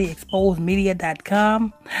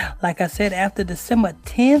 www.illuminatiexposedmedia.com. Like I said, after December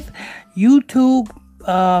 10th, YouTube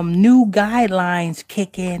new guidelines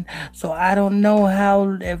kick in, so I don't know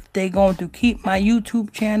if they're going to keep my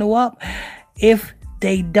YouTube channel up. If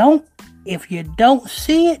you don't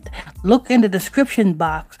see it, look in the description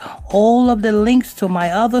box. All of the links to my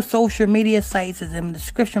other social media sites is in the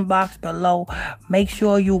description box below. Make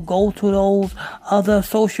sure you go to those other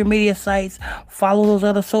social media sites, follow those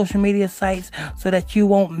other social media sites, so that you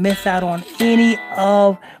won't miss out on any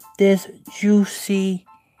of this juicy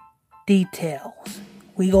details.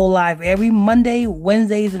 We go live every Monday,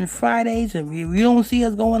 Wednesdays, and Fridays. If you don't see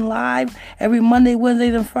us going live every Monday,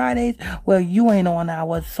 Wednesdays, and Fridays, well, you ain't on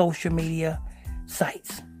our social media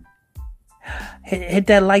sites. Hit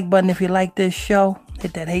that like button if you like this show.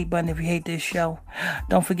 Hit that hate button if you hate this show.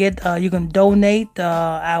 Don't forget, you can donate.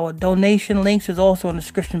 Our donation links is also in the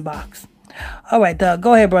description box. All right,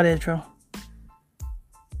 go ahead, Brother Intro.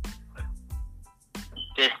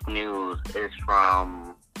 This news is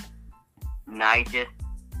from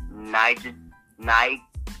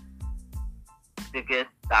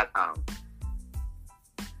Nightstickers.com.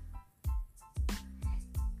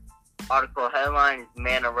 Article headline is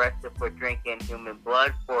Man Arrested for Drinking Human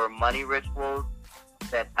Blood for Money Rituals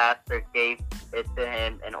that Pastor gave it to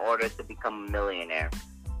him in order to become a millionaire.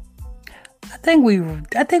 I think we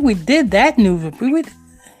did that news. That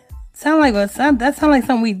sound like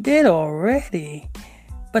something we did already.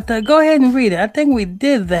 But go ahead and read it. I think we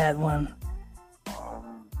did that one.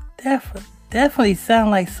 Definitely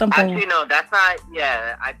sound like something. Actually, no, that's not.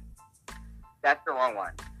 Yeah, that's the wrong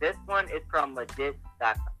one. This one is from legit.ng.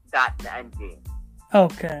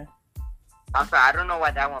 Okay. I'm sorry, I don't know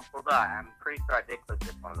why that one pulled up. I'm pretty sure I did click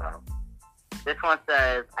this one though. This one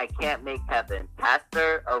says, I can't make heaven.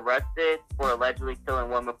 Pastor arrested for allegedly killing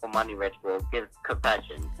woman for money ritual. Gives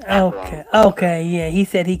confession. Okay, yeah. He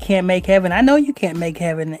said he can't make heaven. I know you can't make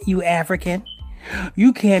heaven, you African.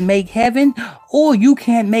 You can't make heaven or you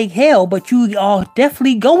can't make hell, but you are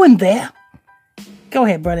definitely going there. Go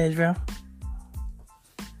ahead, Brother Israel.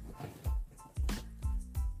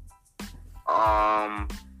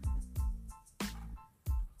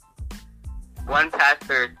 One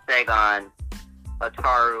pastor, Segan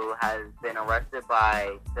Ataru, has been arrested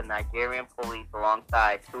by the Nigerian police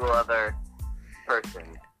alongside two other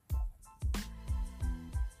persons.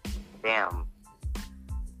 Damn.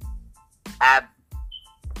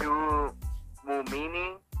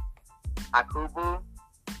 Abdulmumini Akubu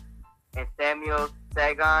and Samuel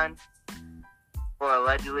Segan for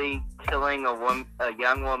allegedly killing a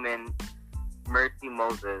young woman, Mercy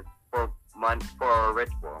Moses, for a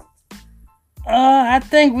ritual. I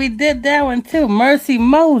think we did that one too. Mercy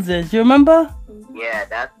Moses, you remember?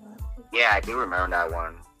 Yeah, I do remember that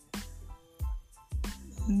one.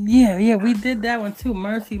 Yeah, we did that one too.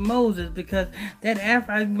 Mercy Moses, because I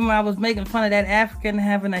remember I was making fun of that African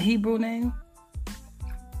having a Hebrew name.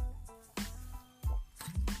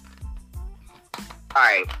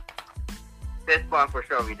 Alright. This one for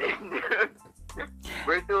sure we did.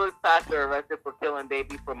 Ritualist pastor arrested for killing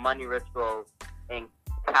baby for money rituals in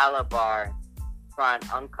Calabar front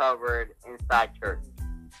uncovered inside church.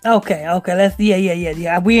 Okay, let's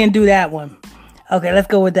yeah. We didn't do that one. Okay, let's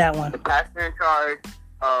go with that one. The pastor in charge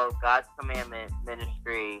of God's Commandment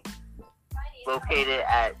Ministry, located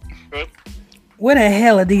at 6. Where the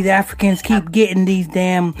hell are these Africans keep getting these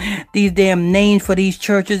damn names for these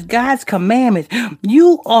churches? God's Commandments.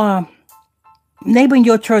 You are naming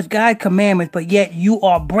your church God's Commandments, but yet you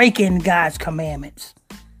are breaking God's commandments.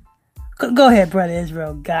 Go ahead, Brother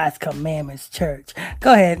Israel. God's Commandments Church.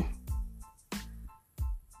 Go ahead.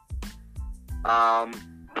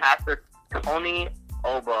 Pastor Tony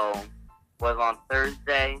Obo was on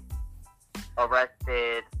Thursday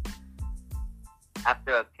arrested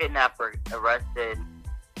after a kidnapper arrested.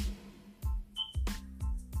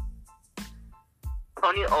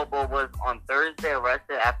 Tony Obo was on Thursday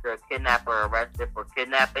arrested after a kidnapper arrested for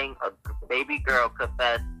kidnapping a baby girl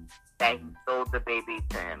confessed that he sold the baby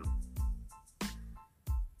to him.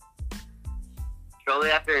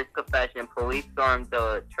 Shortly after his confession, police stormed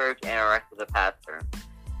the church and arrested the pastor.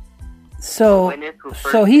 So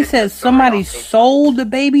he says somebody sold the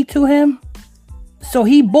baby to him? So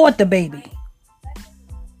he bought the baby?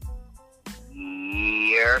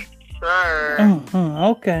 Yes, sir.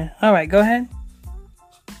 Okay. All right, go ahead.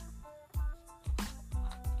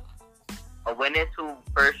 A witness who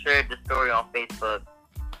first shared the story on Facebook,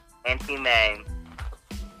 Auntie May,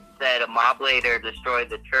 said a mob later destroyed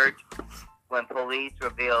the church when police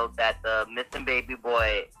revealed that the missing baby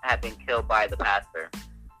boy had been killed by the pastor.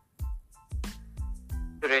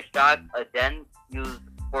 To their shock, a den used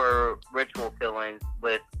for ritual killings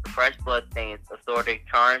with fresh blood stains, assorted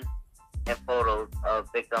charms, and photos of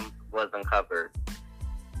victims was uncovered.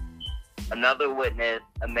 Another witness,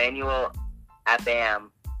 Emmanuel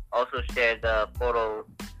Abam, also shared the photos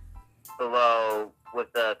below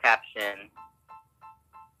with the caption,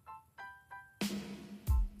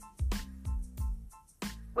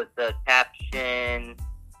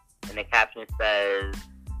 and the caption says,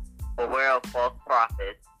 "Beware of false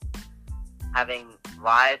prophets, having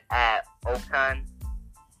live at Oakland,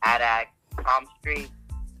 Adak, Palm Street,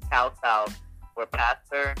 Cal South, where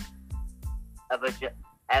Pastor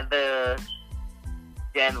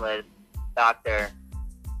evangelist Dr.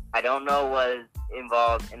 I don't know was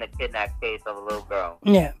involved in a kidnap case of a little girl."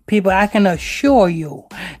 Yeah, people, I can assure you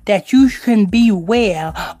that you can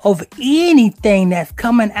beware of anything that's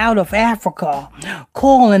coming out of Africa,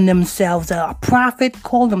 calling themselves a prophet,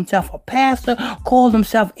 call themselves a pastor, call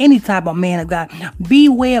themselves any type of man of God.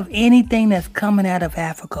 Beware of anything that's coming out of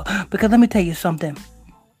Africa. Because let me tell you something.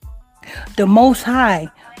 The Most High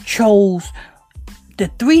chose the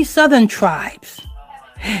 3 southern tribes.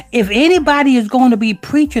 If anybody is going to be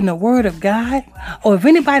preaching the word of God, or if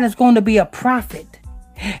anybody is going to be a prophet,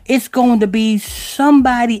 It's going to be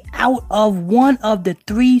somebody out of one of the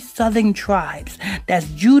 3 southern tribes. That's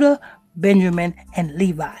Judah, Benjamin, and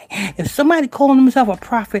Levi. If somebody calling themselves a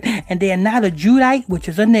prophet and they're not a Judite, which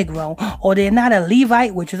is a Negro, or they're not a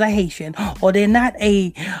Levite, which is a Haitian, or they're not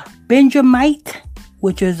a Benjamite,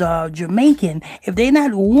 which is a Jamaican, if they're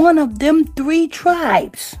not one of them 3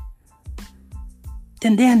 tribes,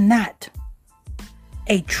 then they're not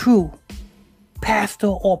a true pastor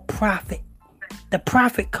or prophet. The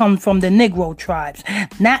prophet comes from the Negro tribes,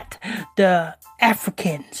 not the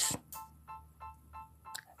Africans.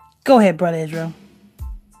 Go ahead, Brother Israel.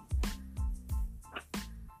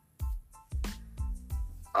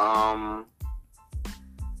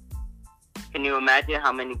 Can you imagine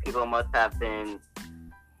how many people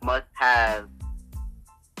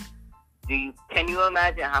can you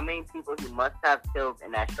imagine how many people he must have killed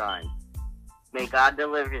in that shrine? May God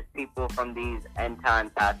deliver his people from these end time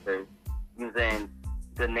pastors using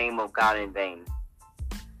the name of God in vain.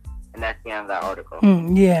 And that's the end of that article.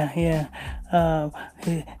 Yeah.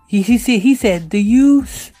 He said,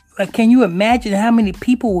 can you imagine how many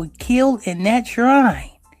people were killed in that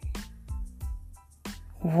shrine?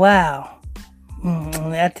 Wow.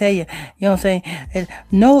 I tell you, you know what I'm saying?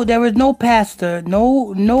 No, there is no pastor,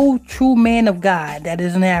 no true man of God that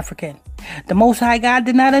is an African. The Most High God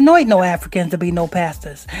did not anoint no Africans to be no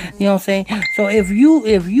pastors. You know what I'm saying? So if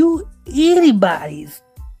anybody's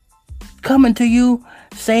coming to you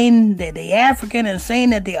saying that they African and saying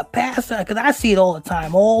that they're a pastor, because I see it all the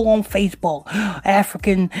time, all on Facebook,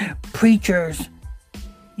 African preachers,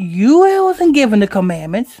 you wasn't given the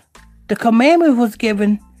commandments. The commandment was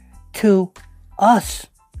given to us,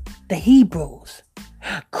 the Hebrews.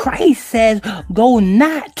 Christ says, go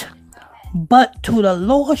not but to the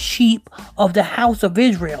lost sheep of the house of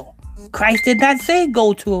Israel. Christ did not say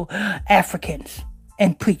go to Africans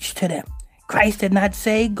and preach to them. Christ did not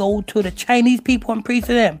say go to the Chinese people and preach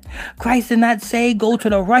to them. Christ did not say go to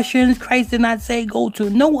the Russians. Christ did not say go to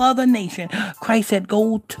no other nation. Christ said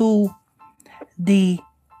go to the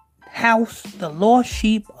house, the lost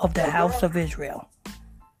sheep of the house of Israel.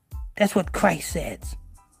 That's what Christ says.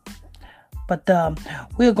 But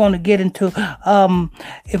we're going to get into,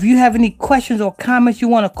 if you have any questions or comments you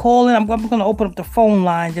want to call in, I'm going to open up the phone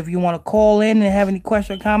lines. If you want to call in and have any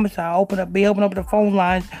questions or comments, I'll open up the phone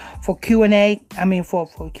lines for Q&A.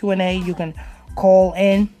 For Q&A, you can call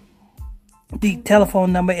in. The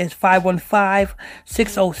telephone number is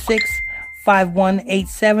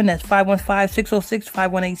 515-606-5187. That's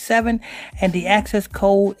 515-606-5187. And the access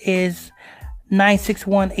code is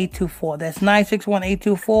 961-824. That's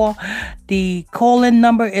 961-824. The call-in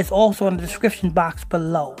number is also in the description box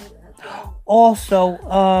below. Also,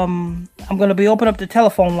 I'm going to be opening up the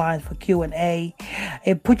telephone lines for Q&A.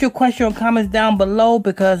 And put your question or comments down below,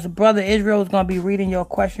 because Brother Israel is going to be reading your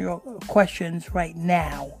questions right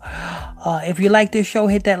now. If you like this show,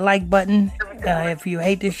 hit that like button. If you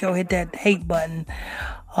hate this show, hit that hate button.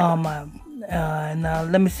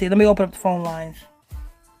 Let me see. Let me open up the phone lines.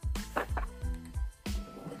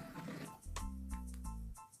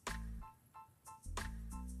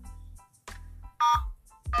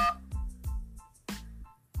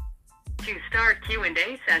 To start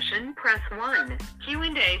Q&A session, press 1.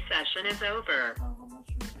 Q&A session is over.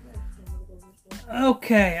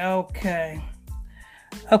 Okay,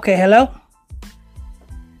 hello?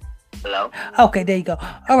 Hello? Okay, there you go.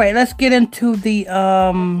 All right, let's get into the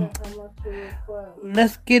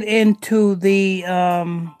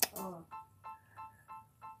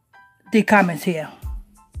comments here.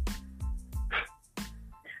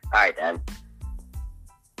 All right, then.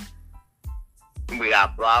 We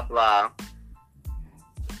got blah blah.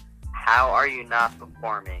 How are you not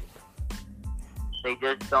performing? They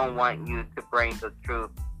just don't want you to bring the truth,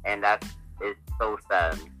 and that is so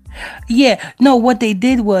sad. Yeah, no, what they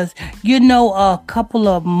did was, a couple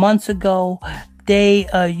of months ago,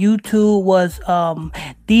 YouTube was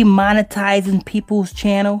demonetizing people's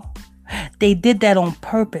channel. They did that on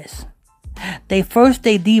purpose. They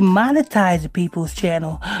demonetized people's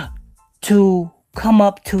channel to come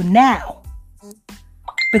up to now.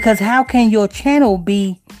 Because how can your channel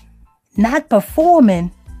be not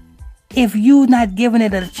performing if you're not giving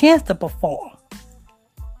it a chance to perform?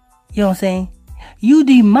 You know what I'm saying? You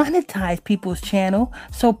demonetize people's channel,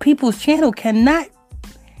 so people's channel cannot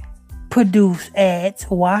produce ads.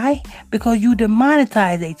 Why? Because you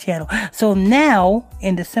demonetize a channel. So now,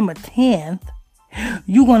 in December 10th,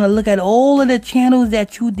 you're going to look at all of the channels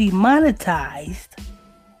that you demonetized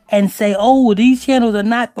and say, oh, these channels are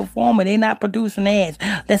not performing. They're not producing ads.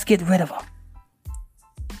 Let's get rid of them.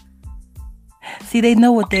 See, they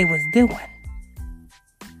know what they was doing.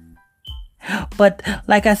 But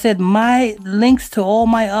like I said, my links to all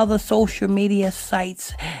my other social media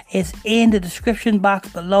sites is in the description box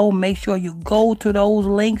below. Make sure you go to those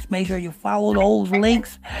links. Make sure you follow those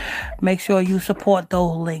links. Make sure you support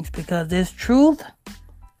those links, because this truth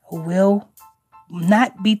will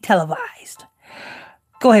not be televised.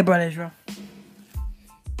 Go ahead, Brother Israel.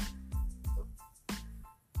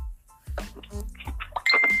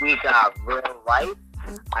 We got Real Life,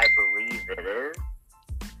 I believe it is.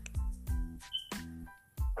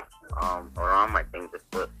 Hold on, my thing just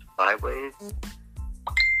flipped sideways.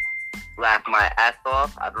 Laugh my ass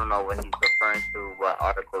off. I don't know what he's referring to, what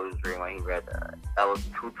article he was reading when he read that. That was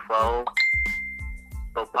 212.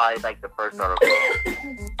 So probably like the first article.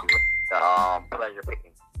 The pleasure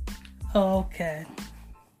picking. Okay.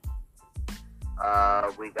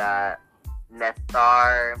 We got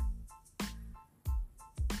Nestar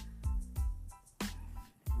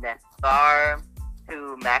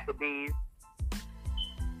to Maccabees.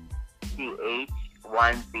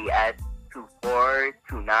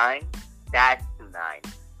 CH1BS2429. That's 29.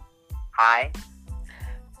 Hi.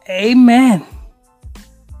 Amen.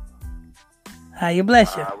 How you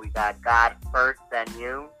bless you? We got God First Then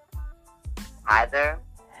You. Hi there.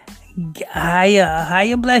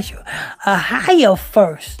 Higher bless you. Higher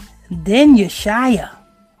first, then Yeshaya.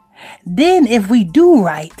 Then if we do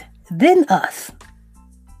right, then us.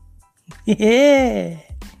 Yeah.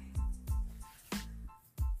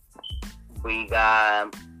 We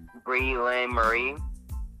got Bree Lynn Marie.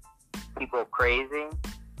 People Crazy.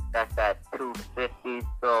 That's at 250.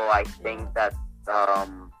 So I think that's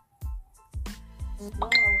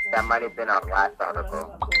that might have been our last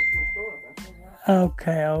article.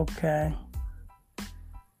 Okay.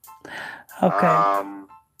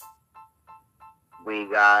 We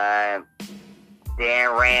got Dan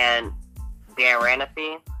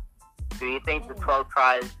Ranathy. Do you think the 12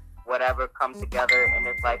 tribes would ever come together in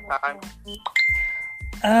this lifetime?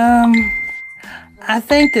 I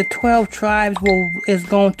think the 12 tribes is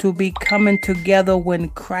going to be coming together when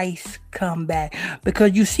Christ come back,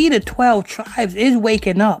 because you see the 12 tribes is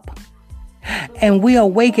waking up, and we are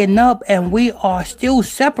waking up, and we are still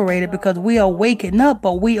separated because we are waking up,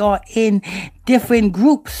 but we are in different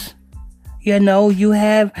groups. You know, you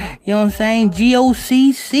have, you know what I'm saying,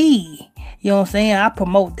 GOCC. You know what I'm saying? I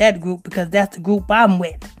promote that group because that's the group I'm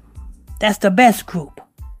with. That's the best group,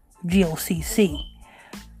 GOCC.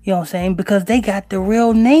 You know what I'm saying? Because they got the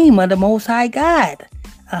real name of the Most High God.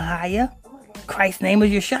 Ahaya. Christ's name is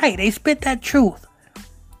Yeshua. They spit that truth.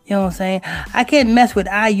 You know what I'm saying? I can't mess with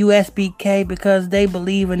IUSBK because they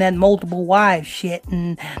believe in that multiple wives shit.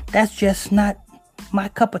 And that's just not my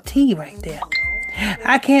cup of tea right there.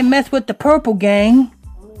 I can't mess with the Purple Gang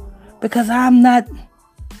because I'm not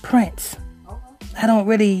Prince. I don't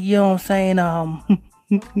really, you know what I'm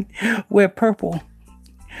saying, wear purple.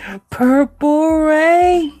 Purple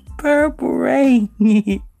rain.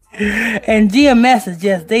 And GMS is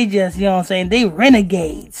just, you know what I'm saying, they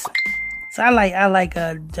renegades. So I like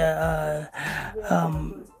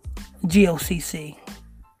GOCC.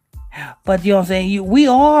 But you know what I'm saying, we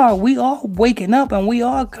are waking up and we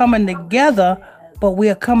are coming together, but we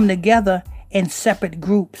are coming together in separate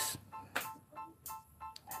groups.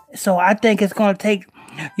 So I think it's going to take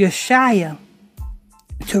Yeshua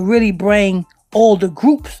to really bring all the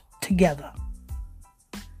groups together.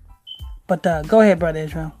 But go ahead, Brother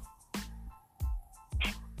Israel.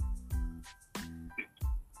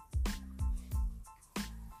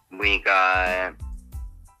 We got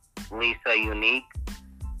Lisa Unique.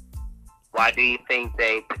 Why do you think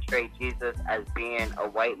they portray Jesus as being a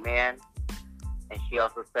white man? And she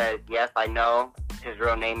also says, yes, I know his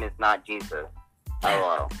real name is not Jesus.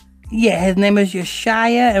 Hello. Yeah, his name is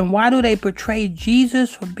Yeshua. And why do they portray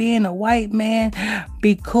Jesus for being a white man?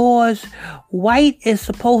 Because white is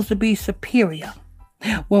supposed to be superior.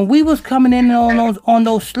 When we was coming in on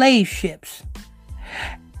those slave ships,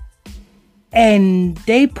 and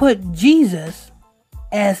they put Jesus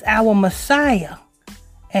as our Messiah,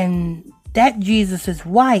 and that Jesus is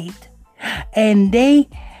white, and they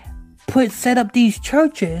set up these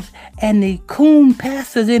churches, and the coon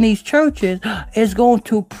pastors in these churches is going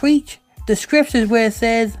to preach the scriptures where it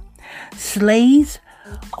says, slaves,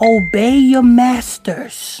 obey your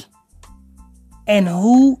masters. And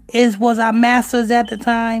who was our masters at the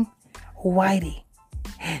time? Whitey.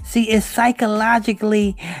 See, it's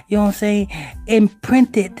psychologically, you know what I'm saying,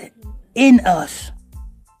 imprinted in us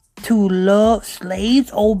to love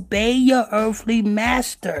slaves, obey your earthly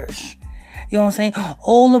masters. You know what I'm saying?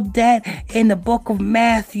 All of that in the book of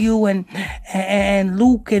Matthew and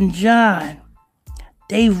Luke and John.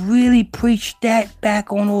 They really preached that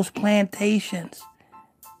back on those plantations.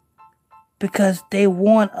 because they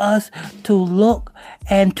want us to look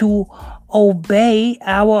and to obey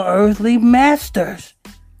our earthly masters,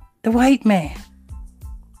 the white man.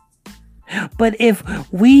 But if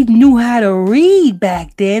we knew how to read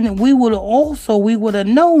back then, we would have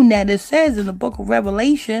known that it says in the book of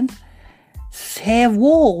Revelation, have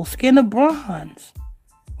wool, skin of bronze.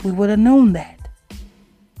 We would have known that.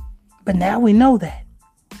 But now we know that.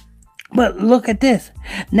 But look at this.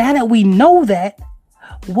 Now that we know that,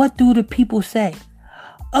 what do the people say?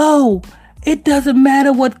 Oh, it doesn't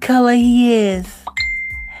matter what color he is.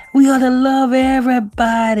 We ought to love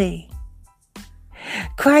everybody.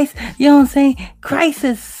 Christ, you know what I'm saying? Christ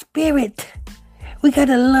is spirit. We got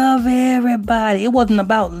to love everybody. It wasn't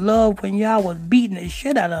about love when y'all was beating the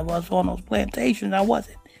shit out of us on those plantations. I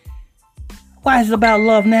wasn't. Why is it about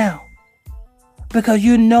love now? Because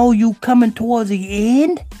you know you coming towards the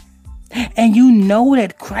end, and you know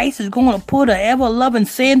that Christ is going to put an ever-loving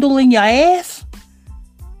sandal in your ass?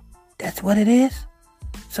 That's what it is.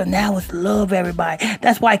 So now it's love everybody.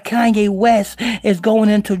 That's why Kanye West is going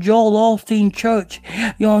into Joel Osteen church.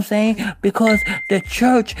 You know what I'm saying? Because the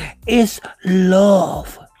church is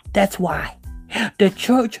love. That's why. The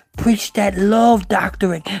church preached that love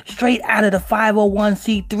doctrine straight out of the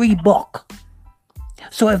 501c3 book.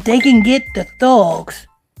 So if they can get the thugs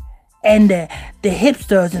and the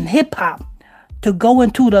hipsters and hip-hop to go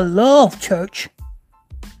into the love church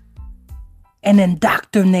and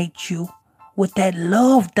indoctrinate you with that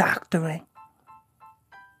love doctrine,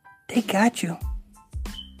 they got you.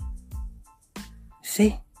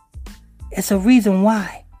 See? It's a reason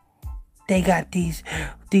why they got these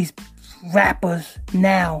rappers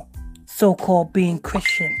now so-called being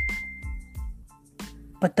Christian.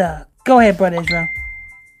 But go ahead, Brother Israel.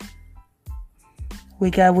 We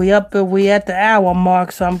at the hour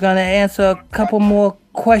mark, so I'm gonna answer a couple more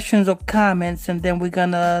questions or comments, and then we're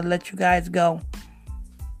gonna let you guys go.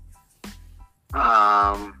 We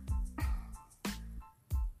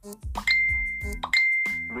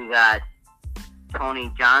got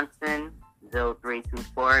Tony Johnson,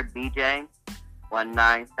 0324 BJ,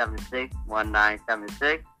 1976.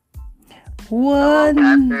 One.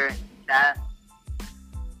 Pastor, chat.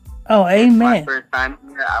 Oh, amen. My first time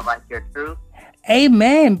here. I like your truth.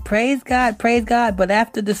 Amen. Praise God. Praise God. But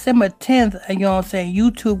after December 10th, you know what I'm saying,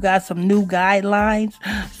 YouTube got some new guidelines.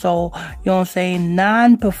 So, you know what I'm saying,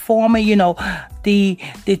 non-performing, you know, the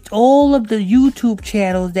all of the YouTube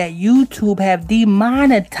channels that YouTube have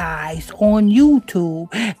demonetized on YouTube,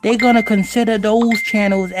 they're going to consider those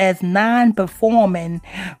channels as non-performing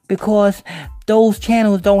because those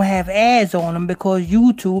channels don't have ads on them, because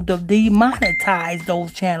YouTube demonetized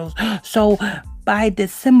those channels. So by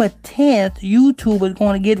December 10th, YouTube is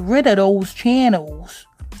going to get rid of those channels.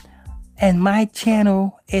 And my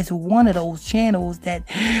channel is one of those channels that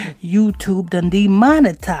YouTube done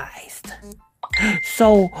demonetized.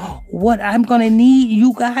 So what I'm going to need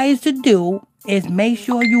you guys to do is make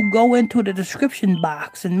sure you go into the description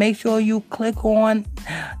box and make sure you click on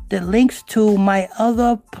the links to my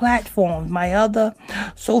other platforms, my other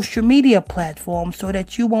social media platforms, so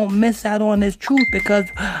that you won't miss out on this truth, because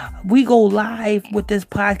we go live with this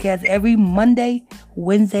podcast every Monday,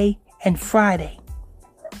 Wednesday, and Friday.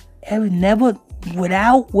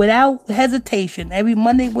 Without hesitation, every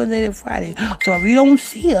Monday, Wednesday, and Friday. So if you don't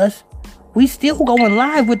see us, we still going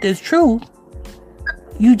live with this truth.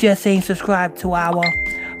 You just ain't subscribed to our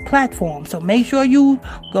platform. So make sure you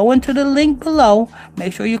go into the link below.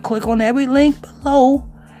 Make sure you click on every link below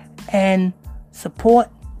and support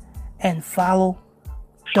and follow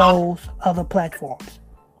those other platforms.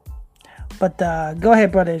 But go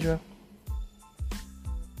ahead, Brother Israel.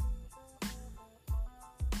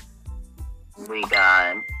 We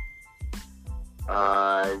got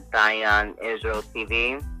Zion Israel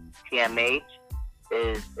TV, TMH.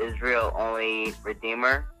 Is Israel only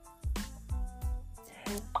Redeemer?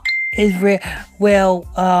 Israel, well,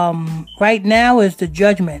 right now is the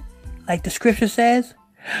judgment. Like the scripture says,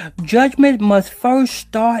 judgment must first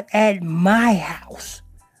start at my house.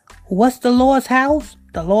 What's the Lord's house?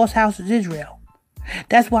 The Lord's house is Israel.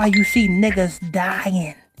 That's why you see niggas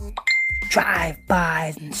dying,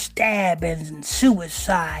 drive-bys and stabbings and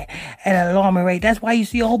suicide at an alarming rate. That's why you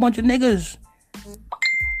see a whole bunch of niggas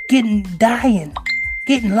dying,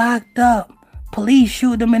 getting locked up, police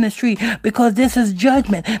shoot them in the street, because this is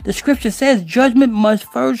judgment. The scripture says judgment must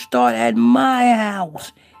first start at my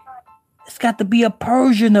house. It's got to be a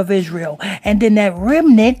Persian of Israel, and then that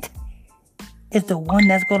remnant is the one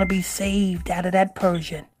that's going to be saved out of that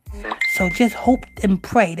Persian. So just hope and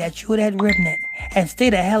pray that you're that remnant, and stay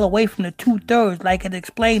the hell away from the 2/3 like it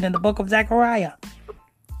explained in the book of Zechariah.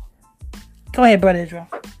 Go ahead, Brother Israel.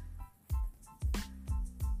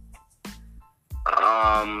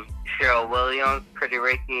 Cheryl Williams, Pretty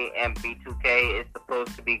Ricky, and B2K is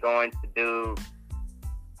supposed to be going to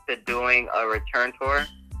doing a return tour.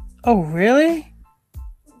 Oh, really?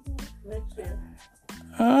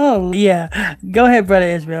 Oh, yeah. Go ahead, Brother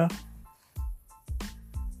Israel.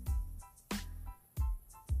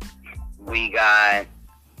 We got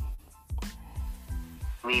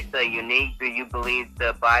Lisa Unique. Do you believe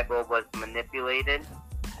the Bible was manipulated?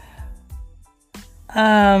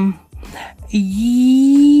 Yeah,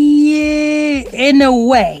 in a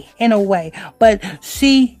way. But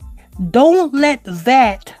see, don't let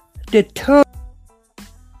that deter.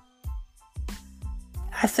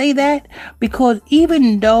 I say that because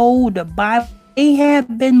even though the Bible may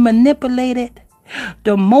have been manipulated,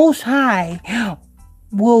 the Most High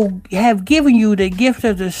will have given you the gift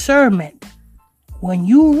of discernment. When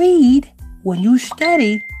you read, when you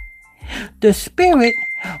study, the Spirit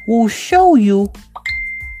will show you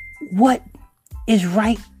what is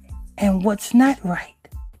right and what's not right.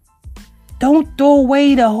 Don't throw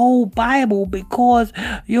away the whole Bible because,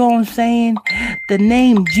 you know what I'm saying, the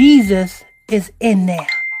name Jesus is in there.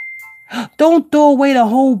 Don't throw away the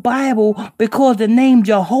whole Bible because the name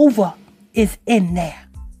Jehovah is in there.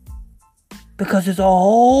 Because there's a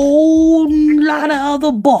whole lot of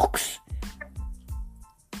other books.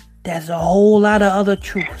 There's a whole lot of other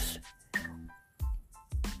truths.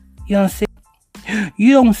 You know what I'm saying?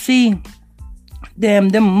 You don't see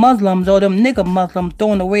them Muslims or them nigger Muslims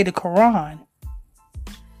throwing away the Quran.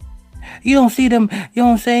 You don't see them, you know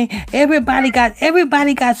what I'm saying? Everybody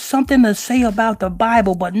got something to say about the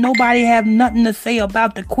Bible, but nobody have nothing to say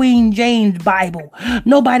about the Queen James Bible.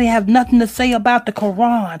 Nobody have nothing to say about the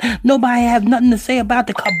Quran. Nobody have nothing to say about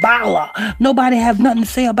the Kabbalah. Nobody have nothing to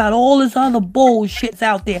say about all this other bullshits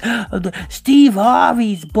out there. Steve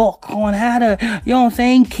Harvey's book on how to, you know what I'm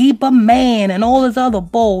saying, keep a man and all this other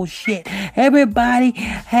bullshit. Everybody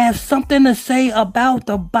has something to say about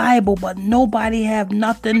the Bible, but nobody have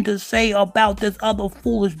nothing to say about this other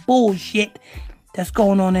foolish bullshit that's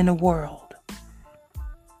going on in the world.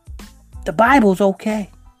 The Bible's okay.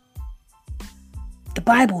 The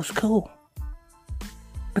Bible's cool.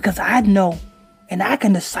 Because I know and I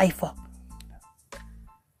can decipher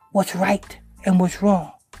what's right and what's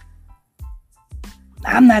wrong.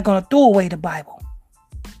 I'm not going to throw away the Bible.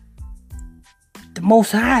 The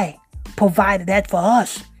Most High provided that for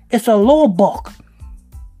us. It's a law book.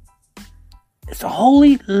 It's a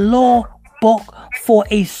holy law book for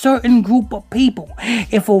a certain group of people.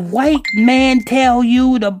 If a white man tell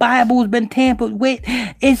you the Bible's been tampered with,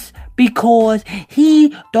 it's because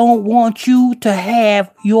he don't want you to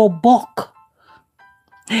have your book.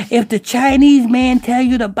 If the Chinese man tell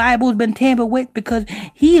you the Bible's been tampered with, because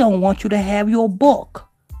he don't want you to have your book.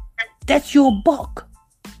 That's your book.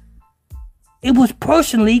 It was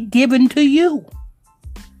personally given to you.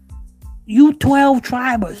 You 12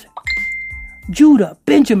 tribers. Judah,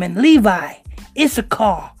 Benjamin, Levi,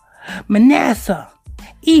 Issachar, Manasseh,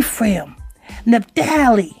 Ephraim,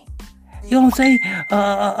 Naphtali. You know what I'm saying?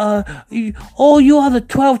 All you other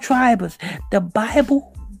 12 tribes. The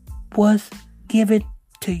Bible was given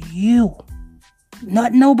to you,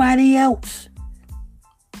 not nobody else.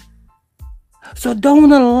 So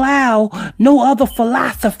don't allow no other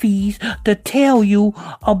philosophies to tell you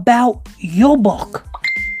about your book.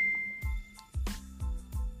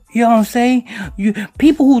 You know what I'm saying?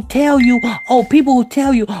 People who tell you,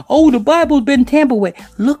 the Bible's been tampered with.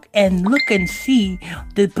 Look and see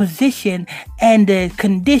the position and the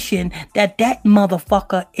condition that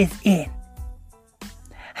motherfucker is in.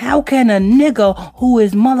 How can a nigga who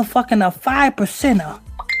is motherfucking a 5%er,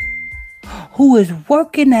 who is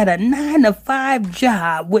working at a 9-to-5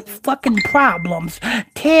 job with fucking problems,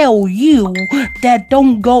 tell you that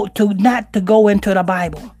not to go into the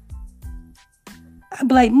Bible? I'd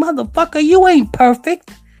be like, motherfucker, you ain't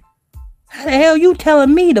perfect. How the hell you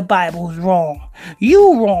telling me the Bible's wrong?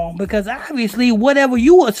 You wrong, because obviously whatever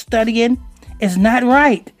you are studying is not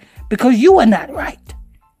right, because you are not right.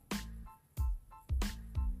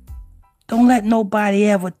 Don't let nobody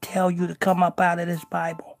ever tell you to come up out of this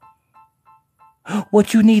Bible.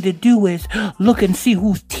 What you need to do is look and see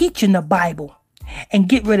who's teaching the Bible and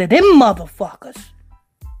get rid of them motherfuckers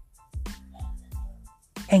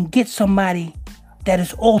and get somebody that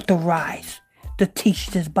is authorized to teach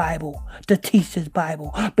this Bible,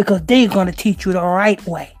 because they're going to teach you the right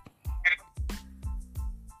way.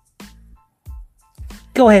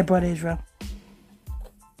 Go ahead, Brother Israel.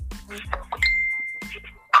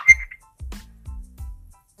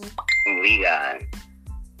 We got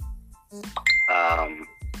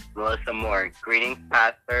Melissa Moore. Greetings,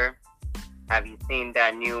 Pastor. Have you seen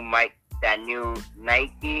that new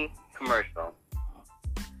Nike commercial?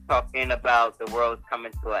 talking about the world's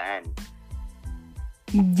coming to an end.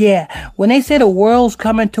 Yeah, when they say the world's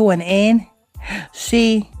coming to an end,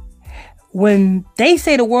 see, when they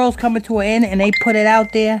say the world's coming to an end and they put it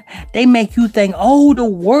out there, they make you think, oh, the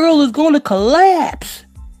world is going to collapse.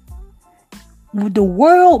 The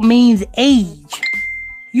world means age.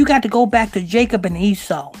 You got to go back to Jacob and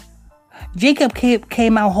Esau. Jacob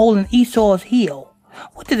came out holding Esau's heel.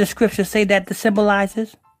 What did the scripture say that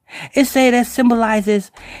symbolizes? It say that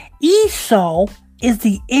symbolizes Esau is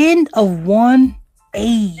the end of one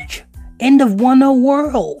age, end of one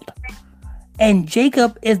world. And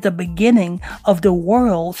Jacob is the beginning of the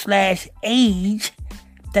world / age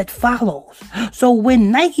that follows. So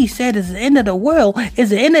when Nike said it's the end of the world,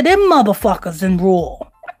 it's the end of them motherfuckers in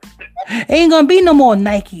rule. Ain't gonna be no more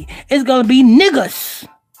Nike. It's gonna be niggas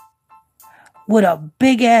with a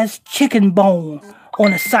big ass chicken bone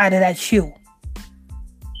on the side of that shoe.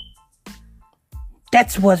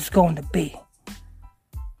 That's what it's going to be.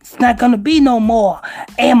 It's not gonna be no more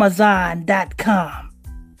Amazon.com.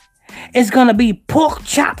 It's gonna be pork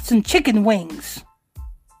chops and chicken wings.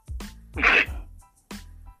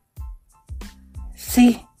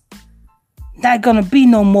 See? Not gonna be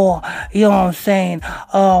no more, you know what I'm saying,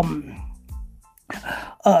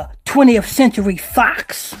 20th Century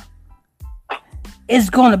Fox. It's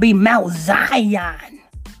gonna be Mount Zion.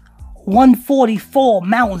 144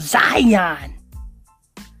 Mount Zion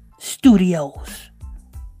Studios.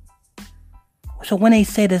 So when they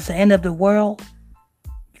say this is the end of the world,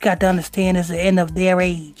 you got to understand it's the end of their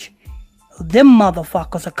age. Them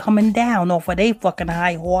motherfuckers are coming down off of their fucking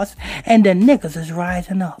high horse, and the niggas is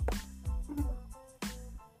rising up.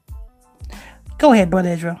 Go ahead, Brother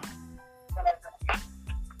Israel.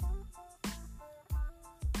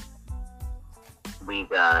 We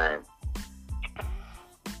got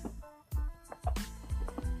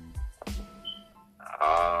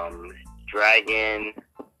Dragon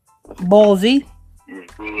Ballsy.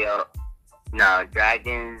 Zeo. No,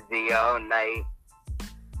 Dragon Zeo Knight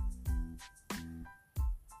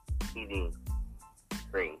TV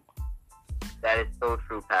 3. That is so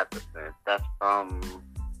true, Pastor Smith. That's from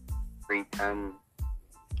 310.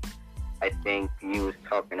 I think you was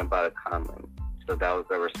talking about a comment. So that was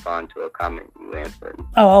a response to a comment you answered.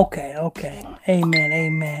 Oh, okay.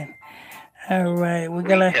 Amen. All right, we're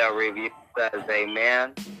gonna retail review says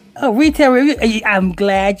amen. Oh, retail review. I'm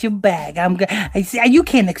glad you're back. I'm glad. I see you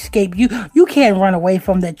can't escape. You can't run away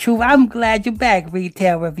from the truth. I'm glad you're back.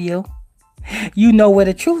 Retail review. You know where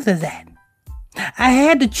the truth is at. I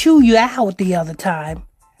had to chew you out the other time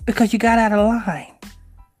because you got out of line.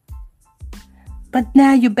 But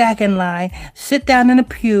now you're back in line. Sit down in the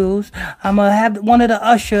pews. I'm going to have one of the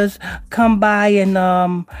ushers come by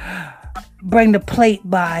and bring the plate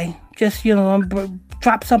by. Just,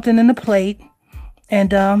 drop something in the plate and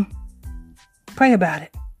pray about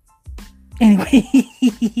it. Anyway,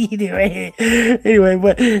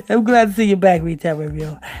 but I'm glad to see you back, Retail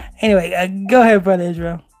Review. Anyway, go ahead, Brother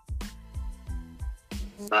Israel.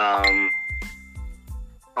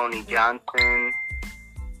 Tony Johnson,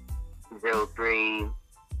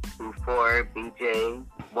 0324 BJ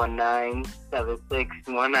 1976.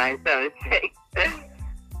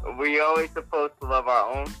 We always supposed to love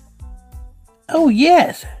our own. Oh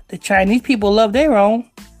yes, the Chinese people love their own.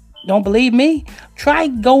 Don't believe me? Try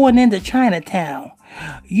going into Chinatown.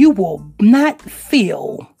 You will not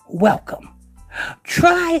feel welcome.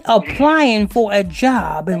 Try applying for a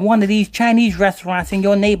job in one of these Chinese restaurants in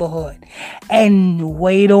your neighborhood and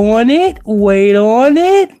wait on it,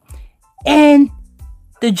 and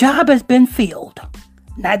the job has been filled.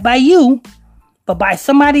 Not by you, but by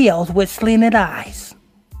somebody else with slanted eyes.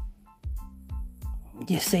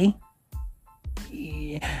 You see?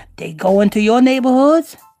 They go into your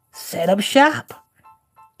neighborhoods, set up shop,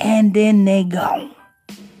 and then they go,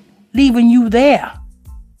 leaving you there.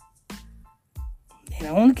 They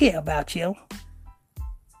don't care about you.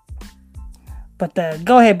 But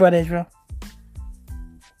go ahead, Brother Israel.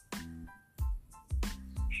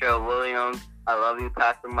 Cheryl Williams, I love you,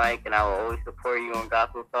 Pastor Mike, and I will always support you on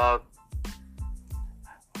Gospel Talk.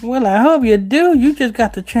 Well, I hope you do. You just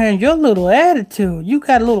got to change your little attitude. You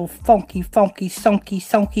got a little funky attitude.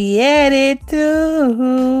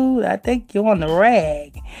 I think you're on the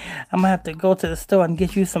rag. I'm going to have to go to the store and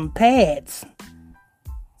get you some pads.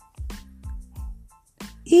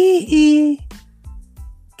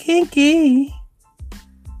 Kinky.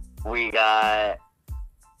 We got,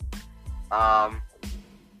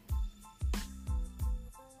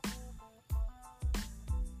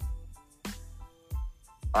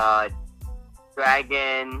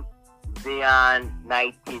 Dragon Xeon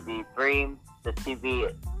Night TV 3.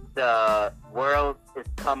 The world is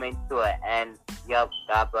coming to an end. Yup,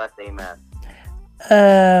 God bless, amen.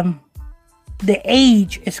 The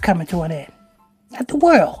age is coming to an end, not the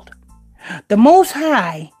world. The Most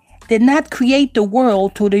High did not create the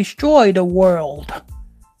world to destroy the world.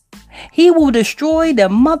 He will destroy the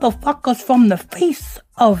motherfuckers from the face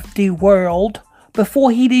of the world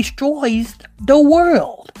before he destroys the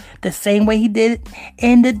world. The same way he did it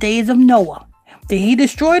in the days of Noah. Did he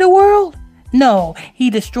destroy the world? No, he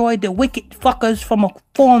destroyed the wicked fuckers from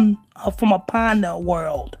upon the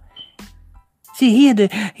world. See,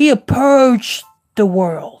 he had purged the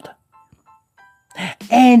world.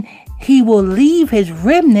 And he will leave his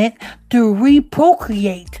remnant to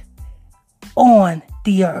reprocreate on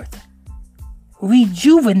the earth.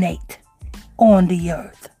 Rejuvenate on the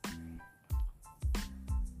earth.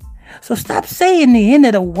 So stop saying the end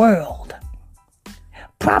of the world.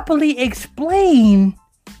 Properly explain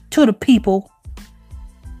to the people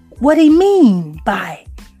what he means by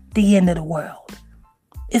the end of the world.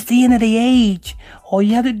 It's the end of the age. All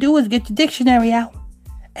you have to do is get your dictionary out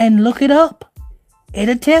and look it up.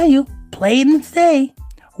 It'll tell you, plain and say,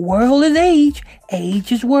 world is age,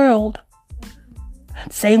 age is world.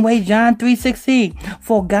 Same way John 3:16.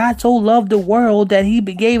 For God so loved the world that he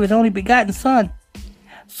gave his only begotten son.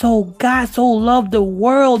 So God so loved the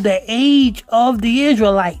world, the age of the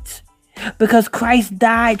Israelites. Because Christ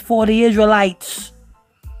died for the Israelites.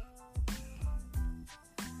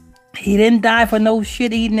 He didn't die for no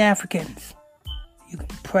shit-eating Africans. You can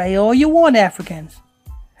pray all you want, Africans.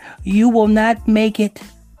 You will not make it.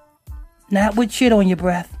 Not with shit on your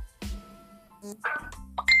breath.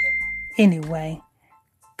 Anyway.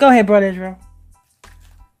 Go ahead, Brother Israel.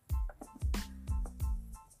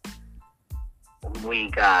 We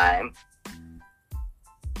got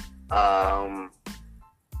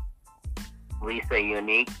Lisa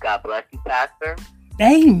Unique. God bless you, Pastor.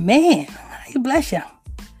 Amen. He bless you.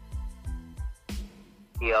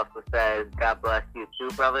 He also says, God bless you too,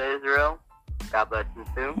 Brother Israel. God bless you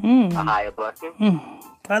too. A higher blessing.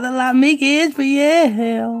 Brother Lamika is for yeah,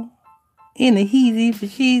 hell. In a heezy for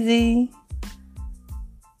sheezy.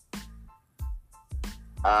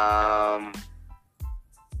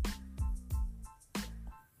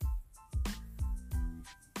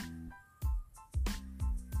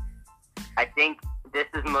 I think this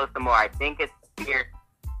is most and more. I think it's here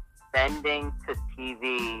sending to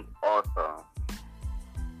TV also.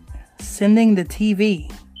 Sending the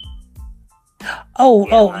TV. Oh,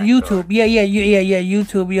 YouTube. Sure. Yeah,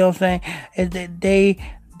 YouTube, you know what I'm saying?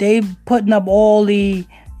 They putting up all the, you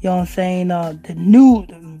know what I'm saying,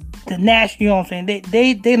 the national, you know what I'm saying?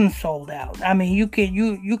 They done sold out. I mean, you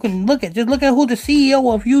can look at who the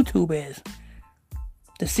CEO of YouTube is.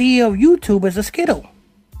 The CEO of YouTube is a Skittle.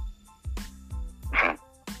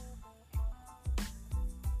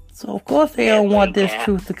 So of course they don't want this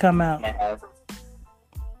truth to come out.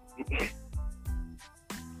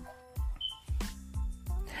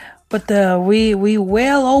 But we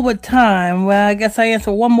well over time. Well, I guess I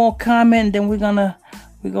answer one more comment, then we're gonna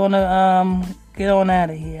get on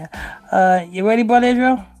out of here. You ready, Brother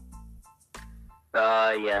Israel?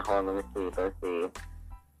 Yeah. Hold on. Let's see.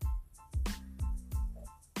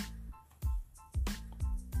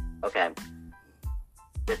 Okay.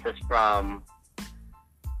 This is from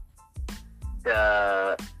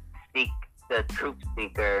the truth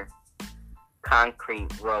seeker,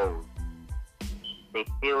 Concrete Rose. They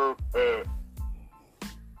feel it.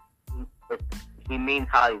 He means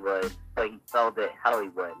Hollywood, so he spelled it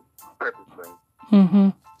Hollywood purposely.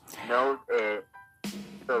 Knows it.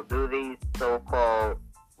 So do these so-called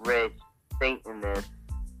rich Satanists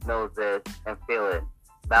knows this and feel it.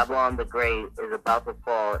 Babylon the Great is about to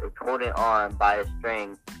fall. It's holding on by a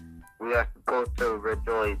string. We are supposed to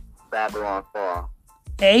rejoice. Babylon fall.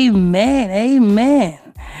 Amen.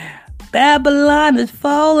 Babylon is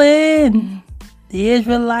falling. The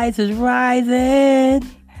Israelites is rising.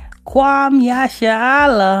 Kwam Yasha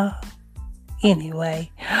Allah. Anyway,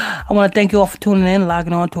 I want to thank you all for tuning in,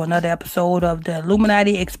 logging on to another episode of the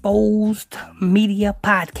Illuminati Exposed Media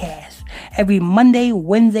Podcast. Every Monday,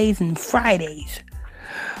 Wednesdays, and Fridays.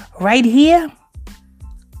 Right here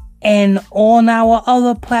and on our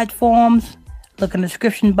other platforms. Look in the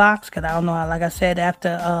description box, because I don't know how, like I said,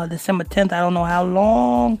 after December 10th, I don't know how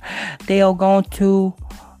long they are going to,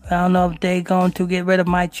 I don't know if they're going to get rid of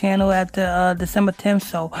my channel after December 10th.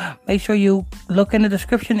 So make sure you look in the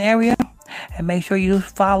description area and make sure you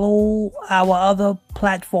follow our other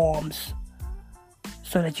platforms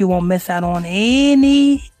so that you won't miss out on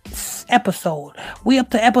any episode. We up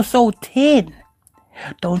to episode 10.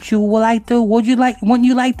 Wouldn't you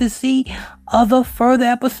like to see other further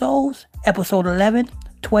episodes? Episode 11,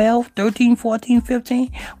 12, 13, 14,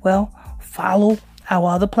 15? Well, follow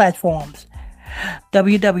our other platforms.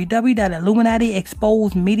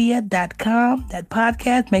 www.illuminatiexposedmedia.com. That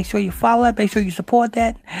podcast, make sure you follow it. Make sure you support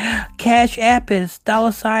that. Cash App is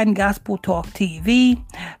 $ Gospel Talk TV.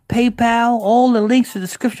 PayPal, all the links in the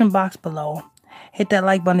description box below. Hit that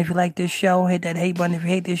like button if you like this show. Hit that hate button if you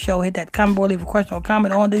hate this show. Hit that comment button, leave a question or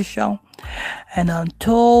comment on this show. And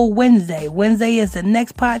until Wednesday is the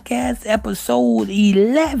next podcast. Episode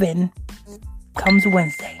 11 comes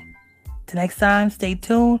Wednesday. Till next time, stay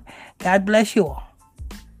tuned. God bless you all.